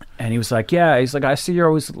he was like, yeah, he's like, I see you're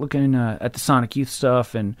always looking at the Sonic Youth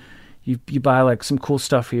stuff, and you buy like some cool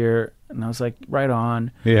stuff here. And I was like, right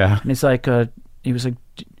on. Yeah. And he's like, he was like,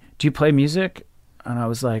 do you play music? And I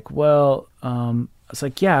was like, well, I was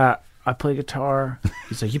like, yeah, I play guitar.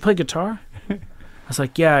 He's like, you play guitar? I was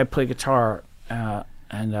like, yeah, I play guitar.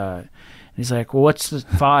 And he's like, well, what's the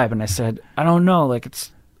vibe? And I said, I don't know. Like,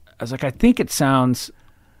 I was like, I think it sounds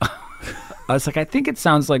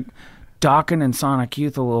like Dokken and Sonic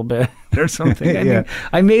Youth a little bit or something.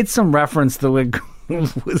 I made some reference that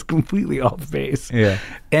was completely off base. Yeah.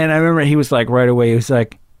 And I remember he was like, right away, he was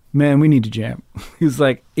like, man, we need to jam. He was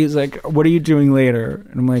like, what are you doing later?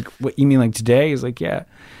 And I'm like, what, you mean like today? He's like, yeah.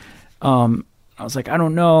 I was like, I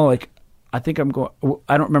don't know. Like, I think I'm going,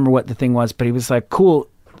 I don't remember what the thing was, but he was like, cool.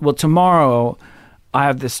 Well, tomorrow I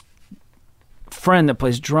have this friend that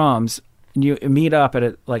plays drums, and you meet up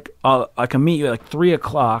at I can meet you at like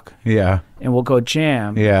 3:00. Yeah. And we'll go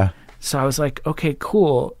jam. Yeah. So I was like, okay,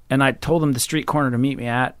 cool. And I told him the street corner to meet me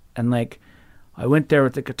at, and like, I went there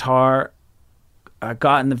with the guitar. I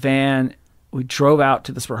got in the van. We drove out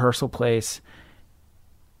to this rehearsal place.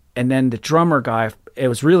 And then the drummer guy, it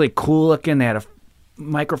was really cool looking. They had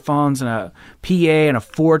microphones and a PA and a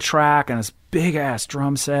 4-track and this big ass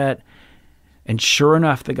drum set. And sure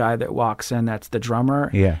enough, the guy that walks in, that's the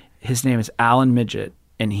drummer. Yeah. His name is Alan Midget.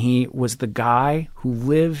 And he was the guy who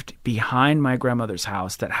lived behind my grandmother's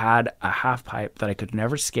house that had a half pipe that I could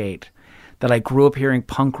never skate, that I grew up hearing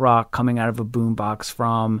punk rock coming out of a boombox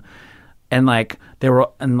from. And like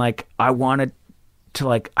I wanted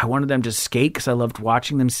them to skate because I loved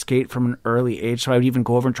watching them skate from an early age. So I would even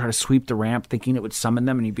go over and try to sweep the ramp thinking it would summon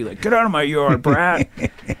them, and he'd be like, get out of my yard, brat.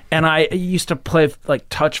 And I used to play like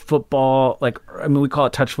touch football. We call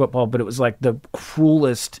it touch football, but it was like the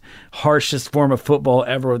cruelest, harshest form of football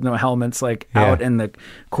ever with no helmets, out in the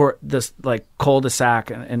court, this like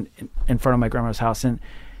cul-de-sac and in front of my grandma's house. And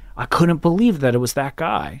I couldn't believe that it was that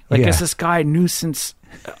guy. I guess this guy knew since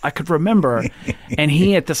I could remember. And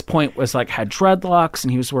he at this point was like had dreadlocks,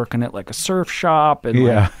 and he was working at like a surf shop.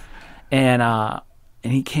 And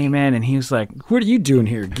and he came in and he was like, what are you doing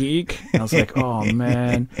here, geek? And I was like, oh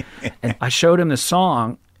man. And I showed him the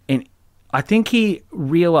song, and I think he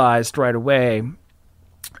realized right away.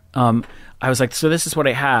 I was like, so this is what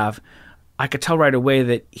I have. I could tell right away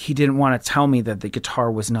that he didn't want to tell me that the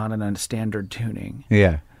guitar was not in a standard tuning.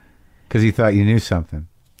 Yeah. Because he thought you knew something.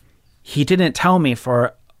 He didn't tell me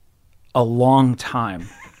for a long time,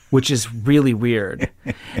 which is really weird.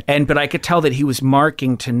 But I could tell that he was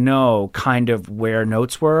marking to know kind of where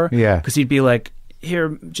notes were. Yeah. Because he'd be like,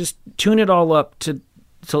 here, just tune it all up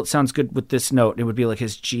so it sounds good with this note. It would be like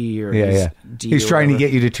his G or his D. He's trying to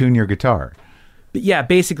get you to tune your guitar. But yeah,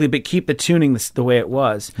 basically, but keep the tuning the way it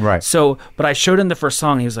was. Right. So, but I showed him the first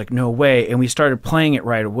song. He was like, no way. And we started playing it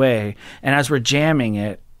right away. And as we're jamming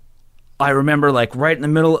it, I remember like right in the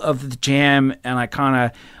middle of the jam, and I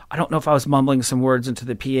don't know if I was mumbling some words into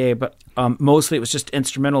the PA, but mostly it was just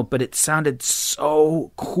instrumental, but it sounded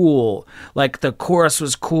so cool. Like the chorus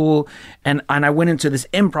was cool. And I went into this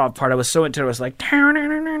improv part. I was so into it. I was like,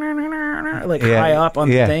 high up on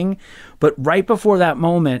the thing. But right before that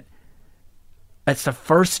moment, it's the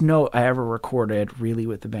first note I ever recorded really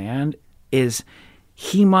with the band. Is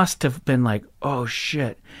he must have been like, oh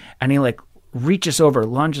shit. And he like reaches over,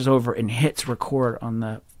 lunges over, and hits record on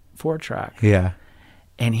the 4-track. Yeah.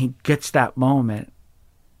 And he gets that moment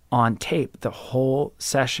on tape, the whole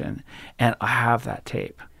session. And I have that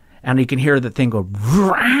tape. And you can hear the thing go, the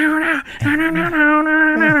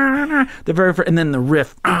very first, and then the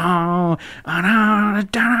riff,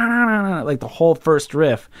 like the whole first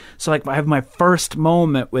riff. So like I have my first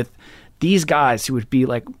moment with these guys who would be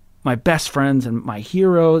like my best friends and my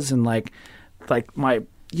heroes, and like my,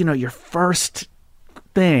 your first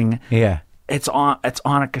thing. Yeah. It's on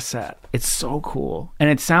a cassette. It's so cool.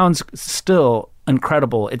 And it sounds still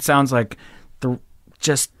incredible. It sounds like the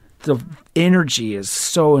energy is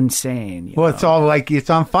so insane. Well, it's all like it's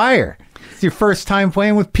on fire. It's your first time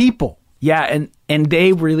playing with people. Yeah, and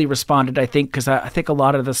they really responded, I think, because I think a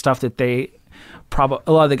lot of the stuff that a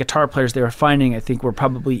lot of the guitar players they were finding, I think, were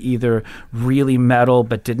probably either really metal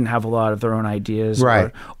but didn't have a lot of their own ideas,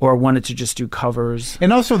 right, or wanted to just do covers.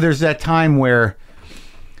 And also, there's that time where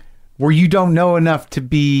you don't know enough to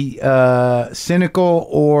be cynical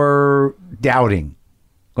or doubting,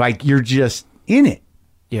 like you're just in it.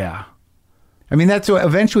 Yeah. I mean, that's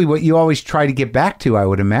eventually what you always try to get back to, I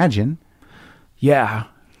would imagine. Yeah,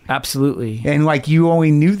 absolutely. And like you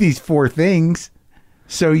only knew these 4 things,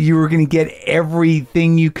 so you were going to get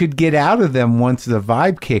everything you could get out of them once the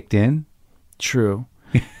vibe kicked in. True.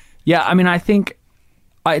 Yeah, I mean, I think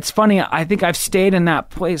it's funny. I think I've stayed in that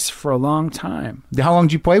place for a long time. How long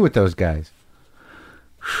did you play with those guys?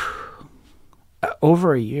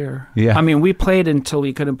 over a year. Yeah. I mean, we played until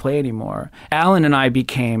we couldn't play anymore. Alan and I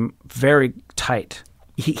became very tight.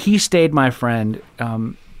 He stayed my friend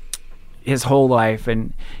his whole life,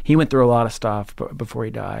 and he went through a lot of stuff before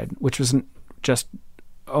he died, which was just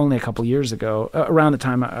only a couple years ago, around the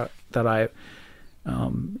time that I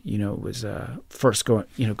was first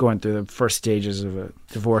going through the first stages of a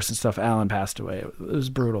divorce and stuff. Alan passed away. It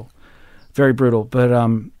was brutal, very brutal.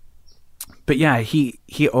 But yeah,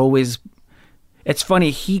 he always. It's funny.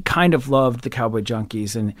 He kind of loved the Cowboy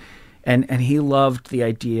Junkies, and he loved the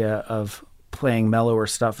idea of playing mellower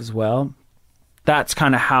stuff as well. That's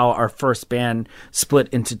kind of how our first band split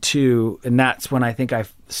into two, and that's when I think I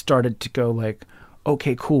started to go like,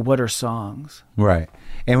 okay, cool. What are songs? Right.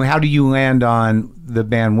 And how do you land on the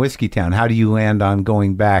band Whiskeytown? How do you land on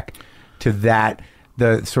going back to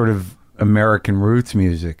the sort of American roots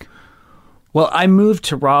music? Well, I moved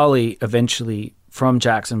to Raleigh eventually from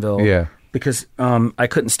Jacksonville. Yeah. Because I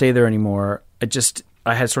couldn't stay there anymore.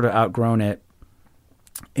 I had sort of outgrown it.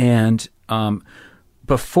 And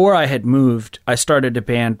before I had moved, I started a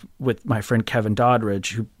band with my friend Kevin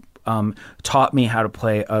Doddridge, who taught me how to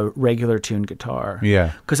play a regular tuned guitar.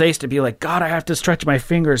 Yeah. Because I used to be like, God, I have to stretch my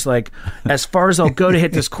fingers like as far as I'll go to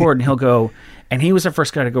hit this chord. And he'll go, and he was the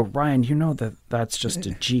first guy to go, Ryan, you know that's just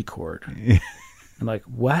a G chord. Yeah. I'm like,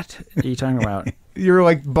 what are you talking about? You're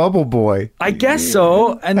like Bubble Boy. I guess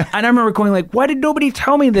so. And I remember going like, why did nobody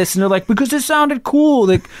tell me this? And they're like, because it sounded cool.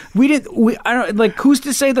 Like I don't like, who's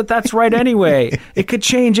to say that that's right anyway? It could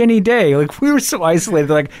change any day. Like we were so isolated.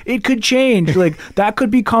 They're like, it could change. Like that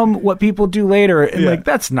could become what people do later. And like,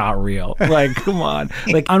 that's not real. Like, come on.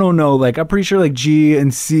 Like, I don't know. Like, I'm pretty sure like G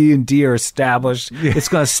and C and D are established. Yeah. It's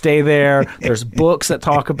going to stay there. There's books that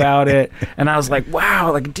talk about it. And I was like,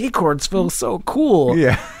 wow, like D chords feel so cool.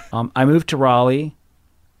 Yeah. I moved to Raleigh.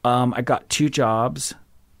 I got 2 jobs.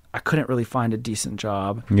 I couldn't really find a decent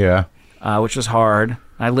job. Yeah. Which was hard.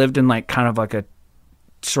 I lived in like kind of like a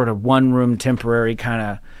sort of one-room temporary kind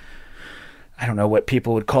of, I don't know what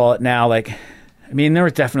people would call it now. Like, I mean, there were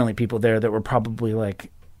definitely people there that were probably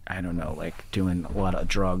like, I don't know, like doing a lot of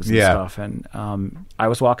drugs and stuff. And I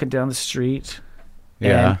was walking down the street,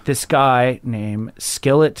 and this guy named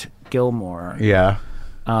Skillet Gilmore. Yeah.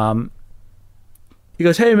 He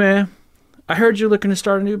goes, hey, man, I heard you're looking to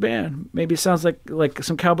start a new band. Maybe it sounds like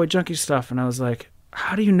some Cowboy Junkie stuff. And I was like,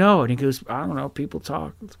 how do you know? And he goes, I don't know. People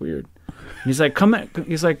talk. It's weird. And he's like, come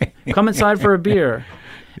inside for a beer.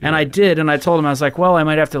 And I did. And I told him, I was like, well, I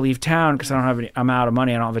might have to leave town because I'm out of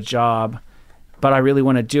money. I don't have a job, but I really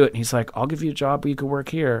want to do it. And he's like, I'll give you a job where you could work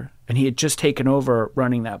here. And he had just taken over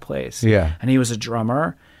running that place. Yeah. And he was a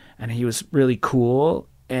drummer, and he was really cool.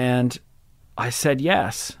 And I said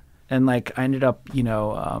yes. And like, I ended up,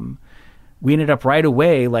 we ended up right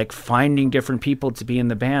away, like finding different people to be in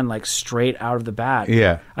the band, like straight out of the bat.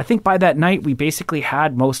 Yeah. I think by that night, we basically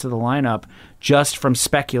had most of the lineup just from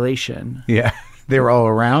speculation. Yeah. They were all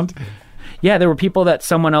around? Yeah, there were people that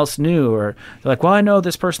someone else knew, or they're like, well, I know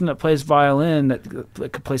this person that plays violin that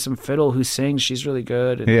could play some fiddle who sings. She's really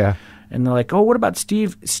good. And, yeah. And they're like, oh, what about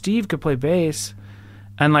Steve? Steve could play bass.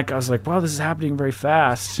 And like, I was like, wow, this is happening very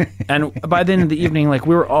fast. And by the end of the evening, like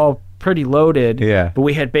we were all pretty loaded. Yeah. But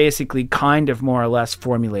we had basically kind of more or less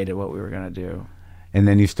formulated what we were going to do. And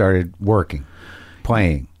then you started working,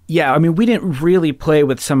 playing. Yeah. I mean, we didn't really play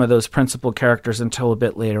with some of those principal characters until a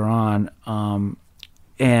bit later on.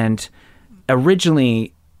 And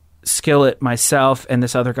originally, Skillet, myself, and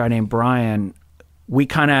this other guy named Brian, we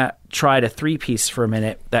kind of tried a 3-piece for a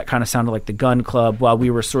minute that kind of sounded like the Gun Club while we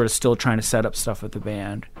were sort of still trying to set up stuff with the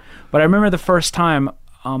band. But I remember the first time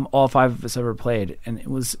all 5 of us ever played, and it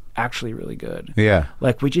was actually really good. Yeah.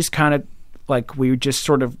 Like we just kind of, like we just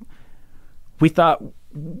sort of, we thought,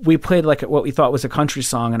 we played like what we thought was a country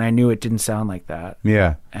song, and I knew it didn't sound like that.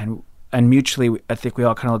 Yeah. And mutually, I think we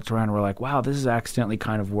all kind of looked around and were like, wow, this is accidentally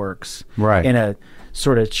kind of works. Right. In a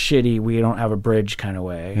sort of shitty, we don't have a bridge kind of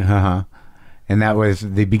way. Uh-huh. And that was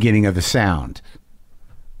the beginning of the sound.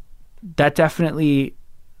 That definitely,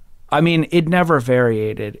 I mean, it never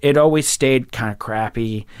variated. It always stayed kind of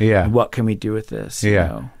crappy. Yeah. What can we do with this? Yeah. You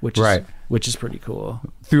know, which is pretty cool.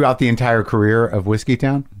 Throughout the entire career of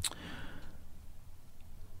Whiskeytown?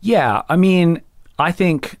 Yeah. I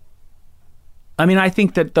think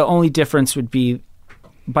that the only difference would be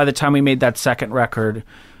by the time we made that second record,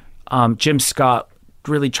 Jim Scott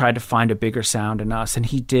really tried to find a bigger sound in us, and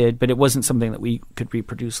he did, but it wasn't something that we could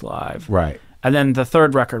reproduce live. Right. And then the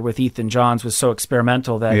third record with Ethan Johns was so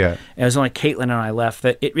experimental that it was only Caitlin and I left,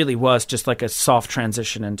 that it really was just like a soft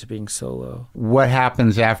transition into being solo. What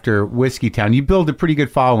happens after Whiskeytown? You build a pretty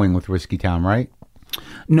good following with Whiskeytown, right?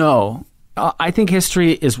 No. I think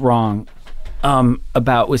history is wrong.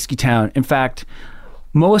 about Whiskeytown. In fact,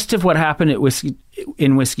 most of what happened in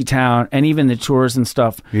Whiskeytown, and even the tours and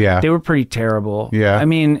stuff, they were pretty terrible. Yeah, I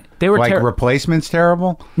mean, they were like Replacements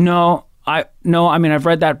terrible. No, I mean, I've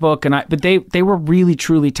read that book, but they were really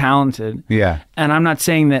truly talented. Yeah, and I'm not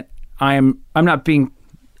saying that I'm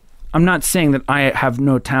not saying that I have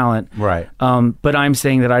no talent. Right. But I'm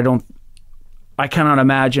saying that I cannot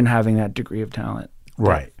imagine having that degree of talent.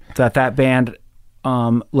 Right. That band,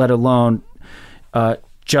 let alone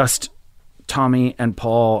just Tommy and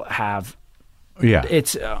Paul have. Yeah.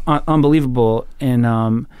 It's unbelievable.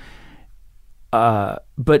 And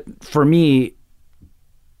but for me,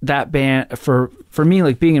 that band, for me,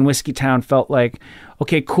 like being in Whiskeytown felt like,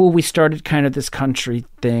 okay, cool, we started kind of this country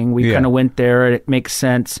thing. We kind of went there and it makes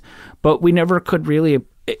sense. But we never could really,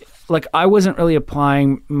 like, I wasn't really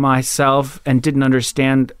applying myself and didn't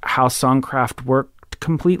understand how songcraft worked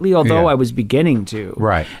completely, although I was beginning to.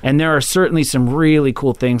 Right. And there are certainly some really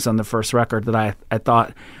cool things on the first record that I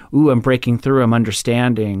thought, ooh, I'm breaking through, I'm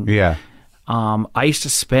understanding. Yeah. I used to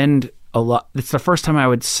spend a lot. It's the first time I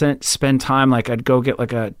would spend time, like I'd go get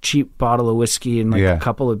like a cheap bottle of whiskey and like a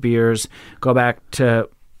couple of beers, go back to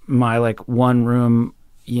my like one room,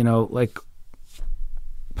 like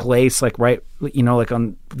place, like right, like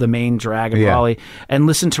on the main drag in Raleigh, and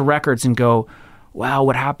listen to records and go, wow,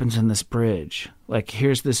 what happens in this bridge? Like,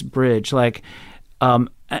 here's this bridge, like, and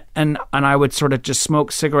I would sort of just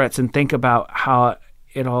smoke cigarettes and think about how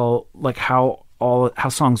it all, like how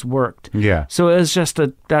songs worked. Yeah. So it was just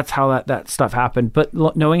that's how that stuff happened. But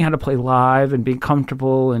knowing how to play live and being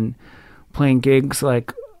comfortable and playing gigs,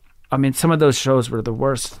 like, I mean, some of those shows were the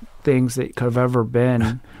worst things that could have ever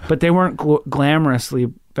been, but they weren't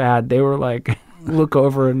glamorously bad. They were like, look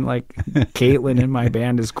over and like Caitlin in my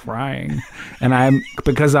band is crying, and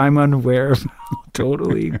because I'm unaware of how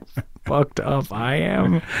totally fucked up I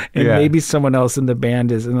am, and maybe someone else in the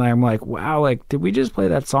band is, and I'm like, wow, like, did we just play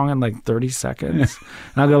that song in like 30 seconds?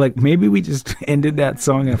 And I'll go like, maybe we just ended that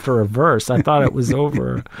song after a verse. I thought it was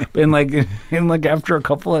over. And like after a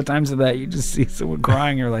couple of times of that, you just see someone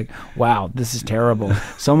crying. You're like, wow, this is terrible.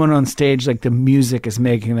 Someone on stage, like the music is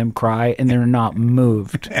making them cry and they're not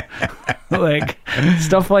moved. Like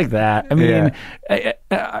stuff like that. I mean,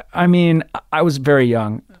 I mean, I was very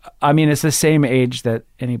young. I mean, it's the same age that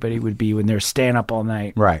anybody would be when they're staying up all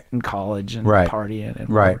night in college and partying. And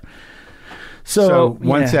whatever. So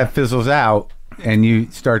once that fizzles out and you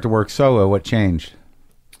start to work solo, what changed?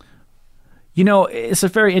 It's a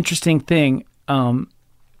very interesting thing.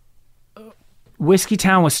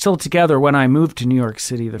 Whiskeytown was still together when I moved to New York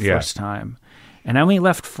City the first time. And I only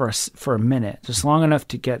left for a minute, just long enough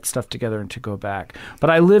to get stuff together and to go back. But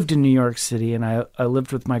I lived in New York City, and I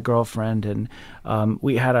lived with my girlfriend, and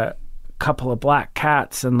we had a couple of black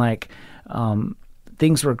cats, and like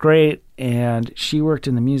things were great. And she worked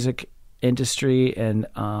in the music industry, and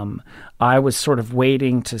I was sort of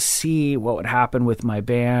waiting to see what would happen with my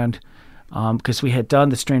band, because we had done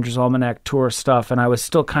the Stranger's Almanac tour stuff, and I was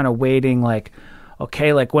still kind of waiting, like,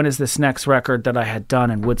 okay, like, when is this next record that I had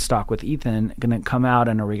done in Woodstock with Ethan going to come out,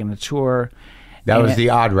 and are we going to tour? That was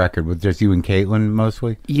the odd record with just you and Caitlin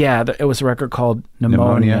mostly? Yeah, it was a record called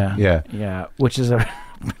Pneumonia. Yeah, which is a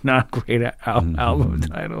not great album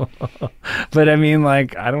title. But I mean,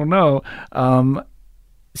 like, I don't know.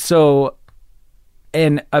 So,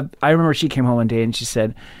 and I remember she came home one day and she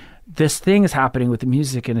said, this thing is happening with the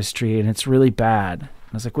music industry and it's really bad.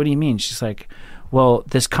 I was like, what do you mean? She's like, well,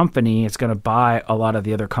 this company is going to buy a lot of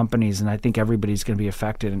the other companies, and I think everybody's going to be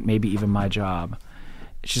affected, and maybe even my job.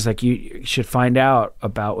 She's like, you should find out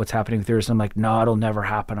about what's happening with yours. I'm like, no, it'll never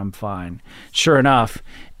happen. I'm fine. Sure enough,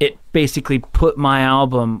 it basically put my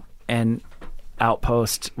album and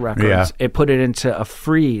Outpost Records, it put it into a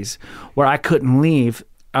freeze where I couldn't leave,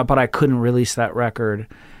 but I couldn't release that record,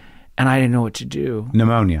 and I didn't know what to do.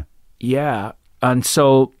 Pneumonia. Yeah. And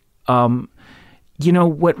so,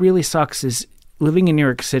 what really sucks is living in New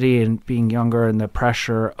York City and being younger, and the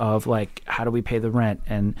pressure of like, how do we pay the rent,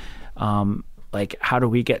 and like, how do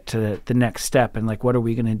we get to the next step, and like, what are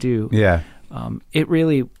we going to do? Yeah. It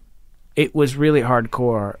was really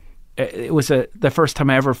hardcore. It was the first time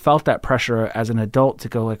I ever felt that pressure as an adult to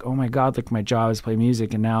go like, oh my God, like, my job is play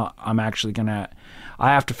music, and now I'm actually I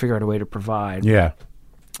have to figure out a way to provide. Yeah.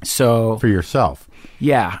 So for yourself.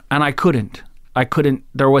 Yeah. And I couldn't,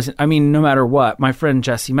 no matter what, my friend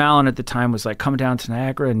Jesse Mallon at the time was like, come down to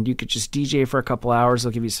Niagara and you could just DJ for a couple hours.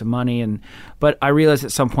 They'll give you some money. But I realized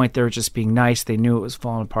at some point they were just being nice. They knew it was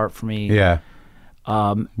falling apart for me. Yeah.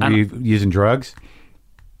 Were you using drugs?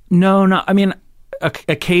 No, I mean,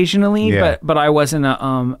 occasionally, but I wasn't,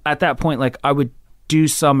 at that point, like, I would do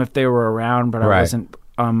some if they were around, but I wasn't,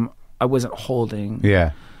 wasn't holding.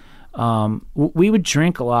 Yeah. We would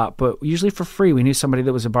drink a lot, but usually for free. We knew somebody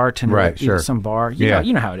that was a bartender right, at sure. some bar.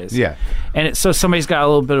 You know how it is. Yeah. And so somebody's got a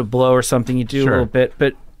little bit of blow or something, you do a little bit,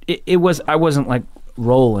 but I wasn't like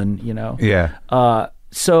rolling, you know? Yeah.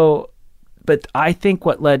 But I think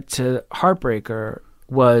what led to Heartbreaker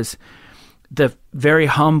was the very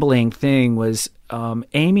humbling thing was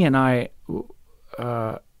Amy and I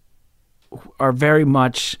are very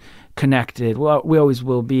much connected. Well, we always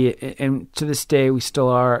will be, and to this day we still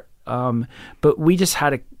are. But we just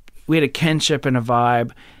had a kinship and a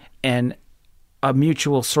vibe, and a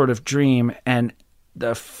mutual sort of dream, and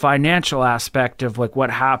the financial aspect of like what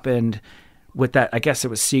happened with that. I guess it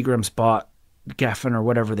was Seagram's bought Geffen or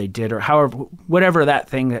whatever they did, or whatever that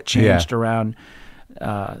thing that changed around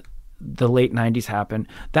the late 90s happened.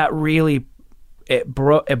 That really it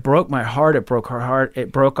broke my heart. It broke her heart.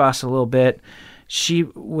 It broke us a little bit. She's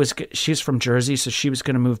from Jersey, so she was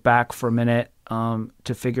going to move back for a minute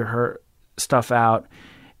to figure her stuff out,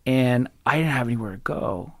 and I didn't have anywhere to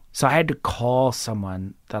go. So I had to call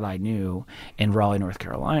someone that I knew in Raleigh, North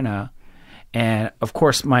Carolina. And of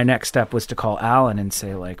course, my next step was to call Alan and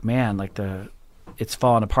say, like, man, like it's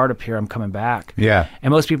falling apart up here. I'm coming back. Yeah.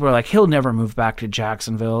 And most people are like, he'll never move back to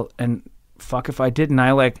Jacksonville. And fuck if I didn't.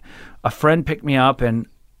 A friend picked me up, and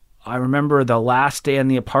I remember the last day in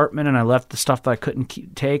the apartment, and I left the stuff that I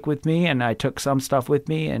couldn't take with me, and I took some stuff with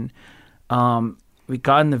me, and we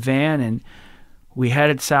got in the van and we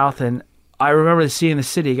headed south, and I remember seeing the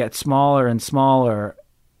city get smaller and smaller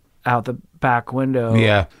out the back window.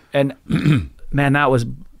 Yeah. And man, that was,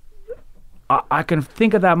 I can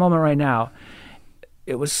think of that moment right now.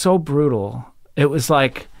 It was so brutal. It was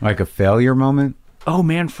like a failure moment. Oh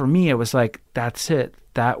man, for me, it was like, that's it.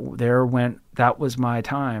 That was my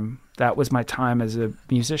time. That was my time as a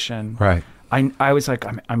musician. Right. I was like,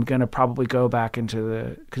 I'm going to probably go back into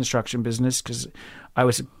the construction business, because I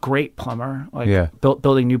was a great plumber.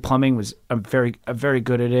 Building new plumbing I'm very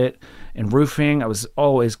good at it. And roofing, I was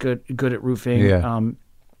always good at roofing. Yeah.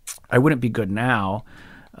 I wouldn't be good now.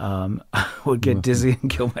 I would get dizzy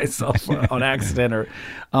and kill myself on accident.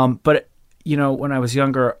 But you know, when I was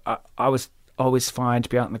younger, I was always fine to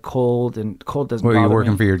be out in the cold, and cold doesn't bother me. Were you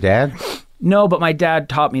working for your dad? No, but my dad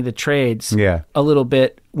taught me the trades a little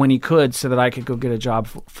bit when he could, so that I could go get a job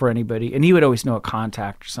for anybody. And he would always know a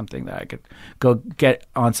contact or something that I could go get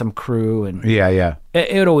on some crew. And it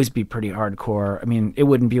would always be pretty hardcore. I mean, it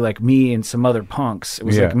wouldn't be like me and some other punks. It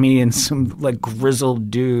was like me and some like grizzled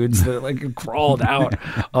dudes that like crawled out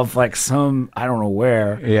of like some, I don't know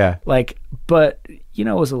where. Yeah. But you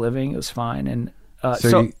know, it was a living. It was fine. And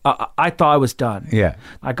I thought I was done. Yeah.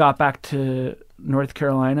 I got back to North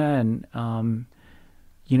Carolina, and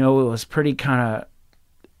you know, it was pretty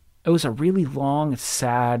it was a really long,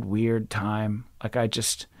 sad, weird time. Like I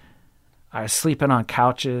was sleeping on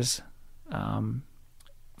couches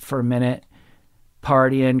for a minute,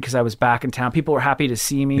 partying, because I was back in town. People were happy to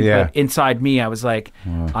see me, but inside me I was like,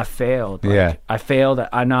 I failed. I failed.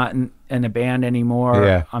 I'm not in a band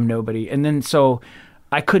anymore. I'm nobody. And then so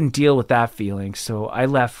I couldn't deal with that feeling, so I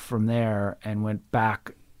left from there and went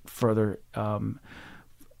back further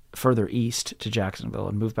east to Jacksonville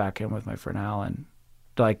and moved back in with my friend Alan,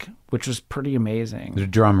 which was pretty amazing. The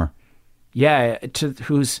drummer. Yeah,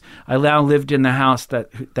 I now lived in the house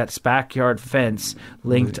that's backyard fence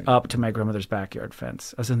linked up to my grandmother's backyard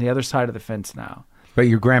fence. I was on the other side of the fence now. But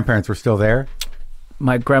your grandparents were still there?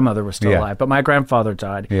 My grandmother was still alive, but my grandfather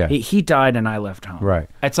died. Yeah. He died and I left home. Right.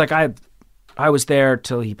 It's like I was there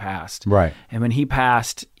till he passed. Right. And when he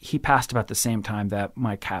passed about the same time that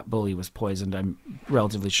my cat Bully was poisoned, I'm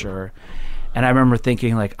relatively sure. And I remember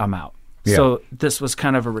thinking, like, I'm out. Yeah. So this was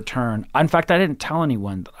kind of a return. In fact, I didn't tell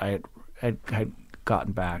anyone that I had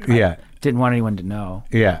gotten back. I didn't want anyone to know.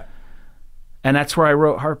 Yeah. And that's where I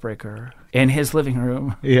wrote Heartbreaker, in his living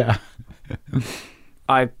room. Yeah.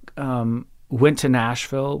 I went to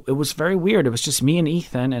Nashville. It was very weird. It was just me and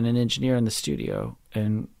Ethan and an engineer in the studio.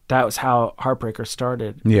 And that was how Heartbreaker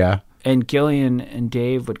started. Yeah. And Gillian and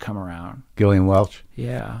Dave would come around. Gillian Welch.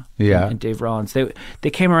 Yeah. Yeah. And Dave Rollins. They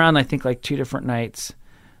came around, I think, like 2 different nights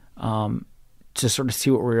to sort of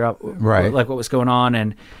see what we were up, right, like what was going on.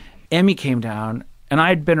 And Emmy came down, and I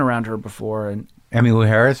had been around her before. And Emmy Lou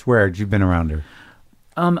Harris, where had you been around her?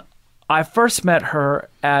 I first met her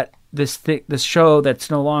at this show that's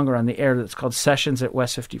no longer on the air, that's called Sessions at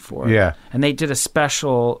West 54. Yeah. And they did a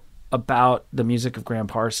special about the music of Graham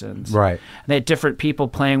Parsons. Right. And they had different people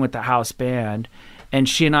playing with the house band. And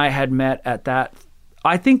she and I had met at that.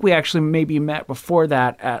 I think we actually maybe met before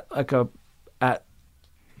that at at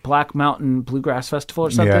Black Mountain Bluegrass Festival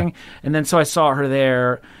or something. Yeah. And then so I saw her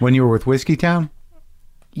there. When you were with Whiskeytown?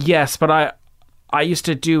 Yes, but I used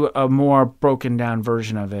to do a more broken down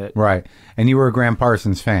version of it. Right. And you were a Graham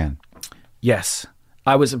Parsons fan. Yes.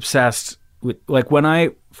 I was obsessed with, like, when I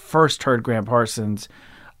first heard Graham Parsons,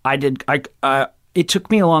 it took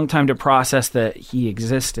me a long time to process that he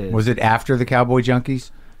existed. Was it after the Cowboy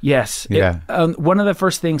Junkies? Yes. Yeah. One of the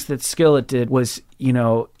first things that Skillet did was,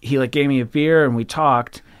 he like gave me a beer and we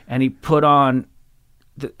talked, and he put on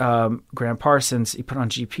Graham Parsons. He put on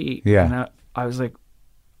GP. Yeah. And I was like,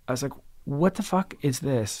 what the fuck is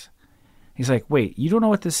this? He's like, wait, you don't know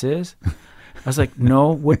what this is? I was like,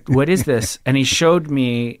 no, what is this? And he showed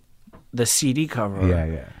me the CD cover. Yeah,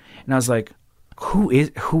 yeah. And I was like, who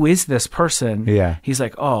is this person? Yeah. He's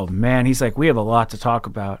like, oh man. He's like, we have a lot to talk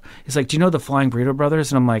about. He's like, do you know the Flying Burrito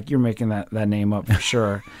Brothers? And I'm like, you're making that name up for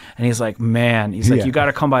sure. And he's like, man. He's like, you got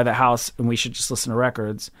to come by the house and we should just listen to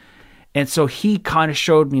records. And so he kind of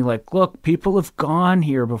showed me, like, look, people have gone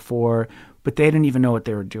here before, but they didn't even know what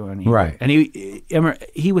they were doing. Right. And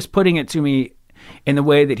he was putting it to me in the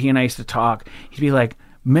way that he and I used to talk. He'd be like,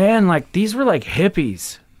 man, like, these were like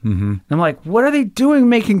hippies. Mm-hmm. And I'm like, what are they doing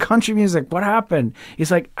making country music? What happened? He's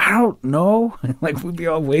like, I don't know. Like, we'd be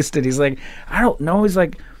all wasted. He's like, I don't know. He's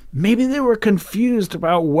like, maybe they were confused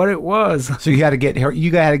about what it was. So you got to get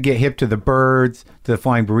hip to the Byrds, to the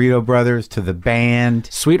Flying Burrito Brothers, to the band.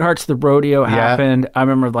 Sweethearts the Rodeo happened. I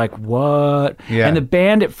remember, like, what? Yeah. And the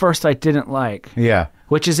band at first I didn't like. Yeah.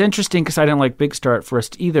 Which is interesting because I didn't like Big Star at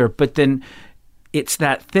first either. But then it's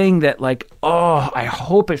that thing that, like, oh, I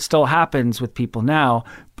hope it still happens with people now.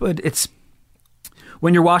 But it's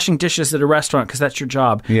when you're washing dishes at a restaurant, because that's your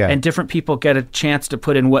job, and different people get a chance to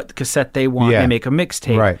put in what cassette they want and make a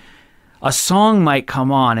mixtape. Right. A song might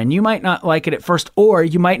come on, and you might not like it at first, or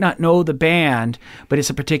you might not know the band, but it's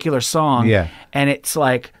a particular song. Yeah. And it's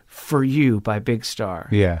like, For You by Big Star.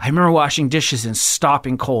 Yeah. I remember washing dishes and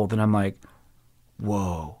stopping cold, and I'm like,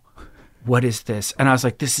 whoa, what is this? And I was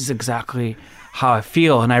like, this is exactly how I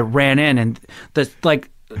feel. And I ran in, and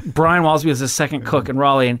Brian Walsby was the second cook in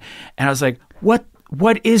Raleigh, and I was like, what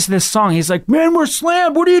is this song? He's like, man, we're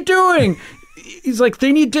slammed. What are you doing? He's like,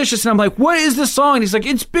 they need dishes. And I'm like, what is this song? And he's like,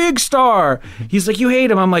 it's Big Star. He's like, you hate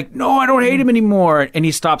him. I'm like, no, I don't hate him anymore. And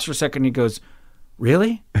he stops for a second and he goes,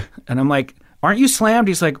 really? And I'm like, aren't you slammed?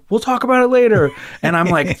 He's like, we'll talk about it later. And I'm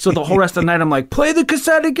like, so the whole rest of the night, I'm like, play the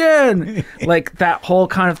cassette again. Like, that whole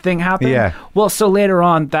kind of thing happened. Yeah. Well, so later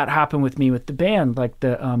on, that happened with me with the band. Like,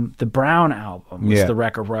 the Brown album was the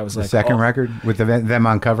record where I was like, the second record with them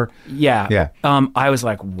on cover? Yeah. Yeah. I was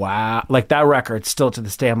like, wow. Like, that record, still to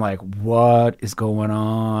this day, I'm like, what is going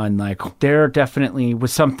on? Like, there definitely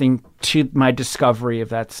was something to my discovery of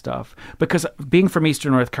that stuff. Because being from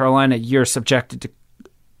Eastern North Carolina, you're subjected to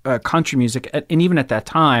country music, and even at that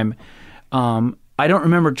time, I don't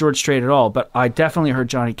remember George Strait at all, but I definitely heard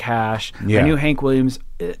Johnny Cash. I knew Hank Williams.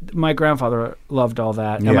 My grandfather loved all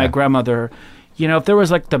that, and my grandmother. If there was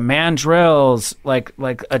like the Mandrills, like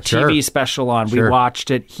a TV special on, we watched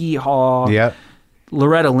it. Hee Haw. Yep.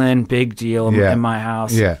 Loretta Lynn, big deal in my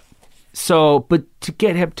house. Yeah. So, but to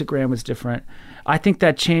get hip to Graham was different. I think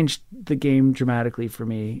that changed the game dramatically for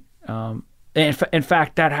me. In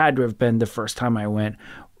fact, that had to have been the first time I went,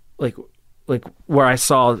 like where I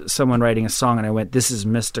saw someone writing a song and I went, this is a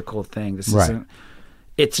mystical thing. This isn't.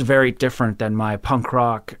 It's very different than my punk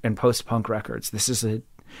rock and post-punk records. This is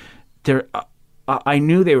I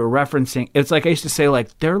knew they were referencing. It's like I used to say,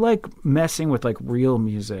 like, they're like messing with like real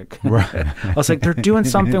music. Right. I was like, they're doing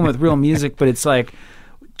something with real music, but it's like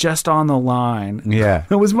just on the line. Yeah.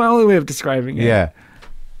 That was my only way of describing it. Yeah.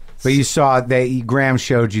 But you saw that Graham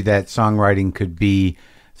showed you that songwriting could be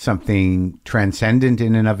something transcendent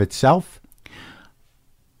in and of itself?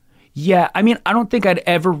 Yeah. I mean, I don't think I'd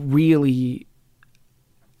ever really...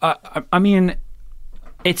 I mean,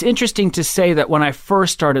 it's interesting to say that when I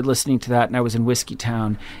first started listening to that and I was in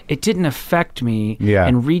Whiskeytown, it didn't affect me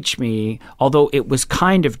and reach me, although it was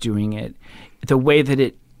kind of doing it, the way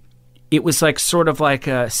that it was like sort of like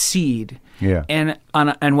a seed. Yeah.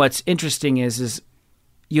 And what's interesting is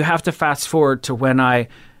you have to fast forward to when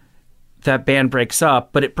that band breaks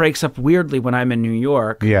up, but it breaks up weirdly when I'm in New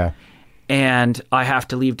York. Yeah. And I have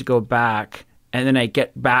to leave to go back. And then I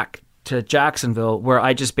get back to Jacksonville, where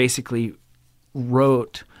I just basically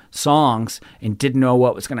wrote songs and didn't know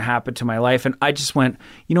what was going to happen to my life. And I just went,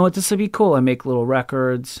 you know what, this would be cool. I make little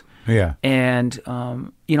records. Yeah. And,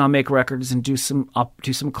 I'll make records and I'll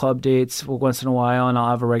do some club dates once in a while, and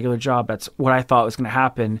I'll have a regular job. That's what I thought was going to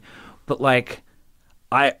happen. But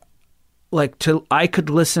I could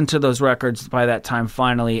listen to those records by that time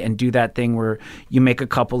finally and do that thing where you make a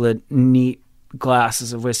couple of neat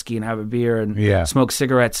glasses of whiskey and have a beer and smoke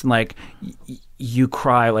cigarettes and you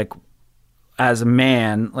cry as a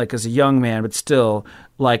man, like as a young man, but still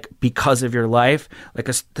like because of your life, like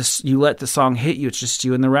you let the song hit you. It's just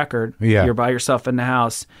you and the record. Yeah. You're by yourself in the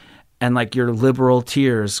house, and like your liberal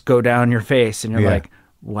tears go down your face, and you're like,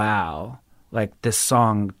 wow, like this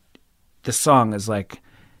song is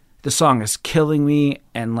killing me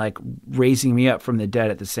and like raising me up from the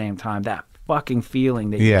dead at the same time. That fucking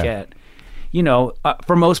feeling that you get. You know,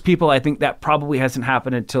 for most people, I think that probably hasn't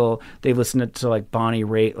happened until they've listened to like Bonnie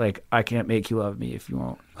Raitt, like "I Can't Make You Love Me If You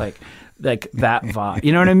Won't," like that vibe.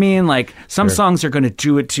 You know what I mean? Like some songs are going to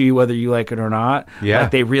do it to you whether you like it or not. Yeah,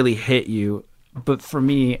 like they really hit you. But for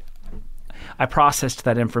me, I processed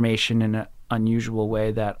that information in an unusual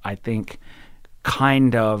way that I think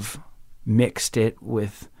kind of mixed it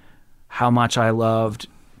with how much I loved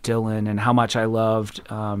Dylan and how much I loved,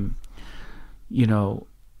 you know.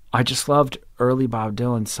 I just loved early Bob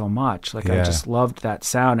Dylan so much. Like I just loved that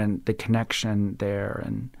sound and the connection there.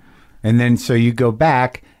 And then so you go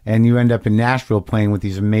back and you end up in Nashville playing with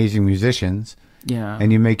these amazing musicians. Yeah.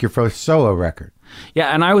 And you make your first solo record. Yeah,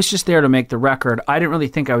 and I was just there to make the record. I didn't really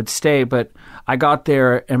think I would stay, but I got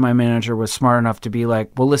there and my manager was smart enough to be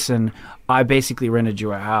like, well, listen, I basically rented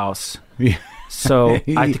you a house. Yeah. So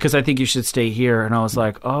because I think you should stay here. And I was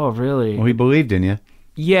like, oh, really? Well, he believed in you.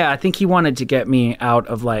 Yeah, I think he wanted to get me out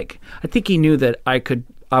of like, I think he knew that I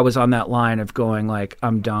was on that line of going like,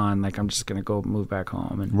 I'm done, like I'm just going to go move back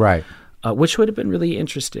home. And, right. Which would have been really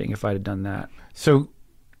interesting if I'd have done that. So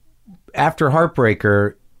after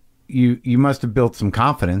Heartbreaker, you must have built some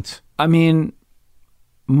confidence. I mean,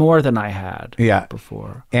 more than I had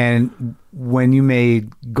before. And when you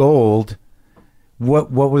made Gold,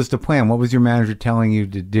 what was the plan? What was your manager telling you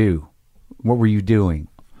to do? What were you doing?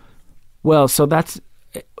 Well, so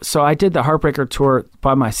I did the Heartbreaker tour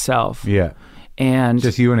by myself. Yeah. And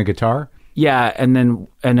just you and a guitar? Yeah, and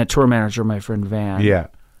a tour manager, my friend Van. Yeah.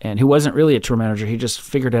 And who wasn't really a tour manager, he just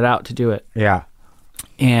figured it out to do it. Yeah.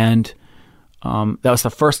 And that was the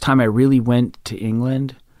first time I really went to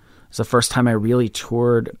England. It was the first time I really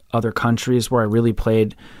toured other countries where I really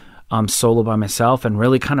played solo by myself and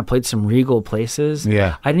really kind of played some regal places.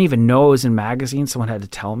 Yeah. I didn't even know it was in magazines. Someone had to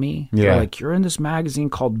tell me. Yeah. They're like, you're in this magazine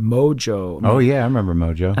called Mojo. Oh, yeah, I remember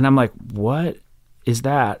Mojo. And I'm like, what is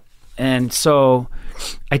that? And so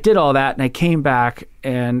I did all that and I came back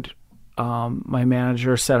and my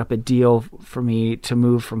manager set up a deal for me to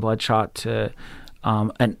move from Bloodshot to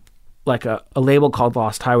a label called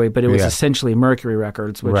Lost Highway, but it was essentially Mercury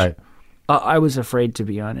Records, which I was afraid to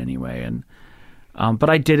be on anyway. And but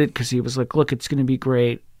I did it because he was like, look, it's going to be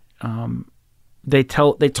great. They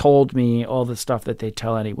told me all the stuff that they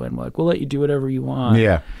tell anyone, like, we'll let you do whatever you want.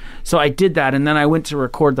 Yeah. So I did that, and then I went to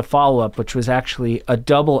record the follow-up, which was actually a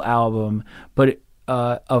double album, but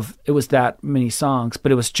it was that many songs,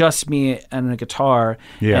 but it was just me and a guitar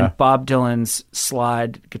and Bob Dylan's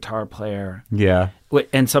slide guitar player. Yeah.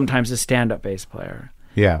 And sometimes a stand-up bass player.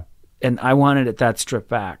 Yeah. And I wanted it that stripped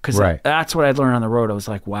back because that's what I learned on the road. I was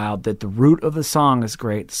like, wow, that the root of the song is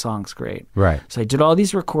great. The song's great. Right. So I did all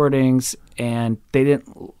these recordings and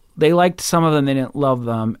they liked some of them. They didn't love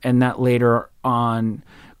them. And that later on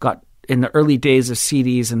got in the early days of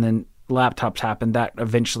CDs and then laptops happened. That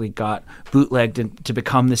eventually got bootlegged to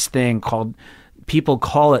become this thing called, people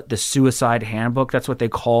call it the Suicide Handbook. That's what they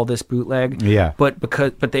call this bootleg. Yeah. But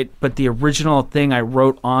the original thing I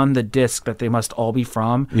wrote on the disc that they must all be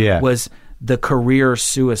from was the Career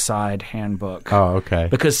Suicide Handbook. Oh, okay.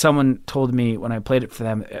 Because someone told me when I played it for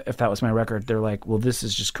them, if that was my record, they're like, well, this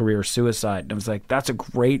is just Career Suicide. And I was like, that's a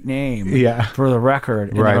great name for the record.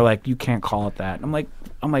 And they're like, you can't call it that. And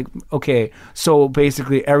I'm like, okay, so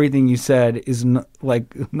basically everything you said is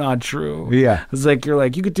not true. Yeah. It's like, you're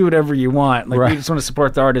like, you could do whatever you want. Like, you just want to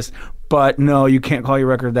support the artist, but no, you can't call your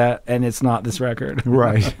record that, and it's not this record.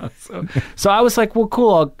 Right. So I was like, well,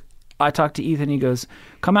 cool. I talked to Ethan. He goes,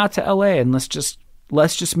 come out to LA and let's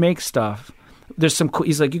just make stuff. There's some cool,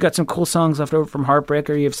 he's like, you got some cool songs left over from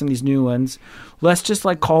Heartbreaker. You have some of these new ones. Let's just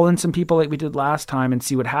like call in some people like we did last time and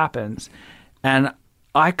see what happens. And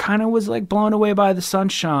I kind of was like blown away by the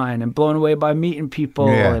sunshine and blown away by meeting people.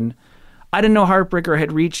 Yeah. And I didn't know Heartbreaker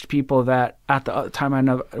had reached people that at the time I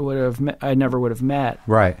never would have met.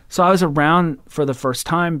 Right. So I was around for the first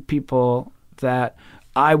time people that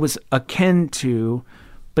I was akin to,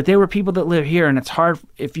 but they were people that live here, and it's hard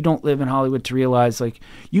if you don't live in Hollywood to realize, like,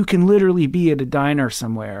 you can literally be at a diner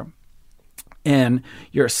somewhere and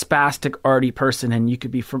you're a spastic arty person and you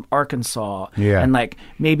could be from Arkansas. Yeah. And like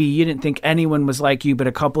maybe you didn't think anyone was like you, but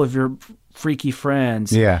a couple of your freaky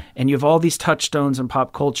friends. Yeah. And you have all these touchstones in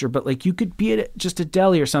pop culture, but like you could be at just a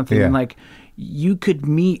deli or something and like you could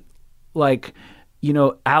meet like, you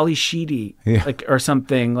know, Ali Sheedy like or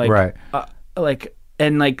something like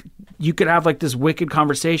and like you could have like this wicked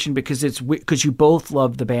conversation because because you both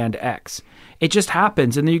love the band X. It just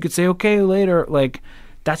happens, and then you could say, okay, later, like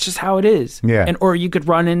that's just how it is. Yeah. And or you could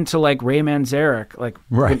run into like Ray Manzarek, like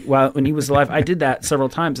when he was alive. I did that several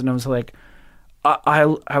times, and I was like, I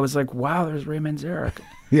was like, wow, there's Ray Manzarek.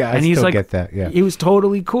 Yeah, and he's like, get that. Yeah, he was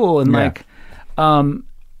totally cool, and like,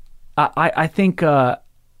 I think, I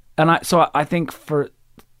think for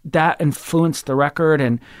that influenced the record,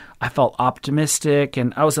 and I felt optimistic,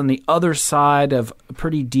 and I was on the other side of a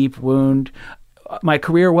pretty deep wound. My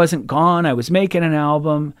career wasn't gone. I was making an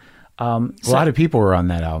album. A lot of people were on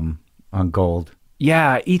that album, on Gold.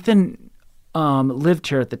 Yeah, Ethan lived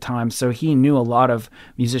here at the time, so he knew a lot of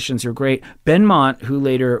musicians who were great. Benmont, who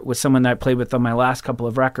later was someone that I played with on my last couple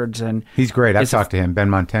of records, and he's great. I've talked to him,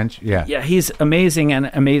 Benmont Tench. Yeah, he's amazing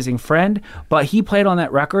and amazing friend. But he played on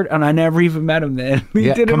that record, and I never even met him then.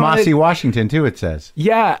 He did Kamasi, Washington, too. It says.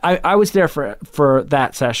 Yeah, I was there for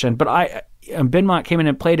that session, but Benmont came in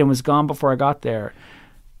and played and was gone before I got there.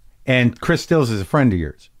 And Chris Stills is a friend of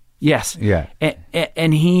yours. Yes. Yeah.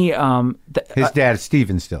 And he... his dad,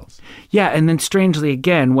 Steven Stills. Yeah, and then strangely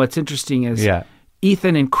again, what's interesting is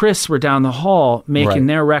Ethan and Chris were down the hall making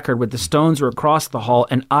their record with the Stones were across the hall,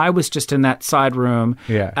 and I was just in that side room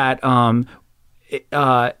at...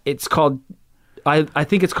 it's called... I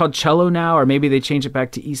think it's called Cello now, or maybe they changed it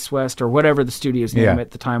back to East West, or whatever the studio's name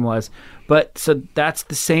at the time was. But so that's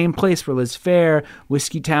the same place where Liz Phair,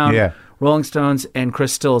 Whiskeytown, Rolling Stones, and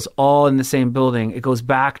Chris Stills all in the same building. It goes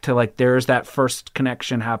back to like there's that first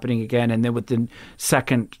connection happening again, and then with the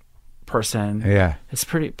second person, it's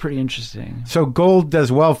pretty interesting. So Gold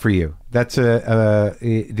does well for you. That's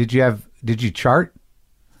did you chart?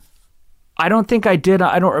 I don't think I did.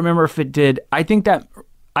 I don't remember if it did. I think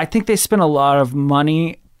they spent a lot of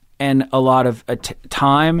money and a lot of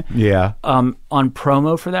time on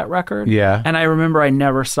promo for that record. Yeah. And I remember I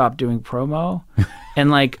never stopped doing promo. And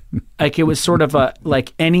like it was sort of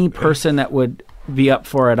like any person that would be up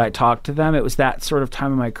for it, I talked to them. It was that sort of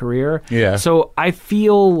time in my career. Yeah. So I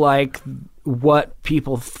feel like what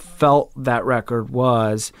people felt that record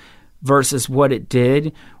was versus what it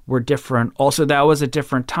did were different. Also, that was a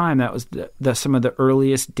different time. That was some of the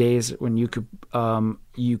earliest days when you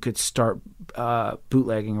could start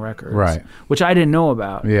bootlegging records, right? Which I didn't know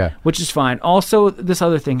about. Yeah, which is fine. Also, this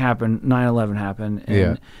other thing happened. 9/11 happened,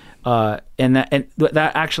 and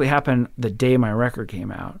that actually happened the day my record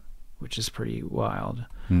came out, which is pretty wild.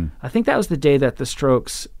 I think that was the day that the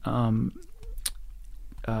Strokes'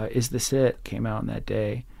 "Is This It" came out on that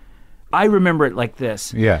day. I remember it like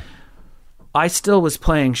this. Yeah. I still was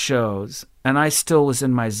playing shows, and I still was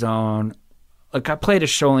in my zone. Like I played a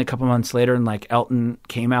show only a couple months later, and like Elton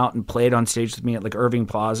came out and played on stage with me at like Irving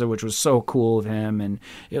Plaza, which was so cool of him, and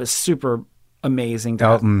it was super amazing.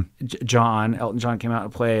 Elton John came out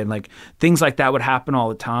and played, and like things like that would happen all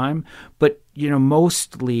the time. But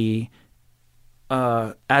mostly,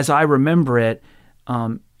 as I remember it,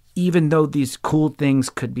 even though these cool things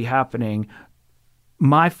could be happening,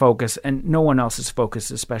 my focus, and no one else's focus,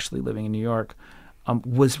 especially living in New York,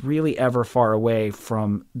 was really ever far away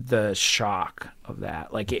from the shock of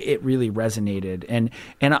that. Like it really resonated, and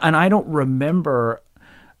I don't remember.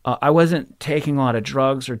 I wasn't taking a lot of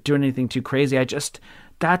drugs or doing anything too crazy.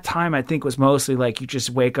 That time I think was mostly like you just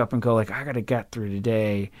wake up and go like I got to get through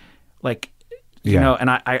today, like you know. And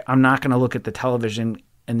I'm not going to look at the television,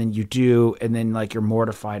 and then you do, and then like you're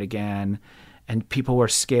mortified again. And people were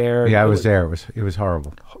scared. Yeah, I was there. It was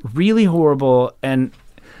horrible. Really horrible. And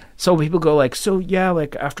so people go like, so yeah,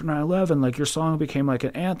 like after 9/11, like your song became like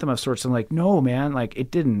an anthem of sorts. I'm like, no, man, like it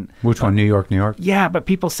didn't. Which one? New York, New York? Yeah, but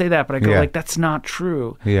people say that, but I go like, that's not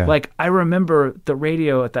true. Yeah. Like I remember the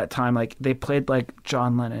radio at that time, like they played like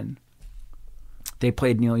John Lennon. They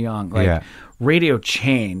played Neil Young. Like radio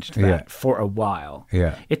changed that for a while.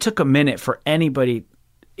 Yeah. It took a minute for anybody.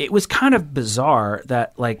 It was kind of bizarre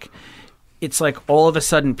that like, it's like all of a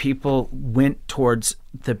sudden people went towards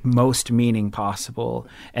the most meaning possible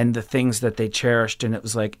and the things that they cherished. And it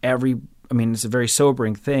was like it's a very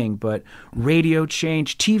sobering thing, but radio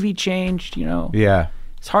changed, TV changed, Yeah.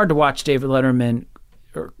 It's hard to watch David Letterman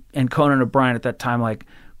and Conan O'Brien at that time, like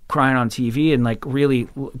crying on TV and like really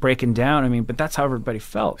breaking down. But that's how everybody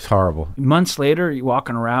felt. It's horrible. Months later, you're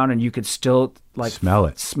walking around and you could still like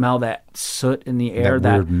smell that soot in the air.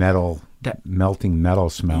 That weird metal. That melting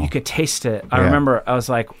metal smell. You could taste it. I remember I was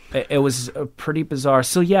like, it was pretty bizarre.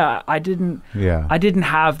 So yeah, I didn't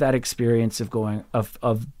have that experience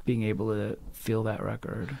of being able to feel that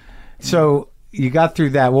record. So you got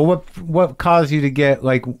through that. Well, what caused you to get,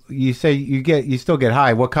 like you say you still get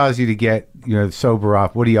high. What caused you to get, sober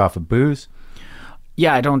off? What are you off of, booze?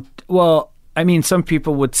 Yeah, I don't. Well, I mean, some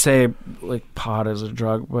people would say like pot is a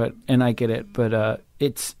drug, and I get it, but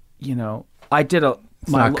it's, I did a.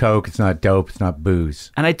 It's not coke. It's not dope. It's not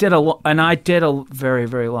booze. And I did a very,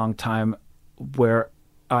 very long time where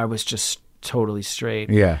I was just totally straight.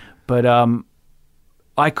 Yeah. But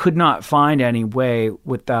I could not find any way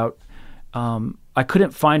without. I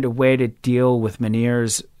couldn't find a way to deal with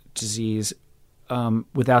Meniere's disease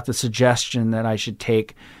without the suggestion that I should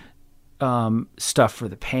take stuff for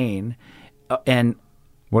the pain. And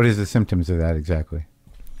what is the symptoms of that exactly?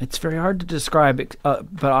 It's very hard to describe,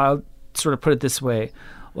 but I'll sort of put it this way,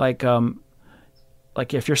 like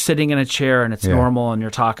if you're sitting in a chair and it's normal and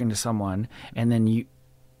you're talking to someone,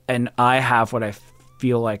 and I have what I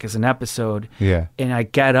feel like is an episode, and I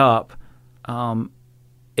get up,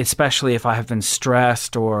 especially if I have been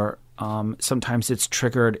stressed or sometimes it's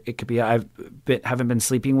triggered. It could be haven't been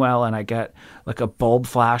sleeping well and I get like a bulb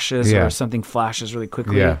flashes or something flashes really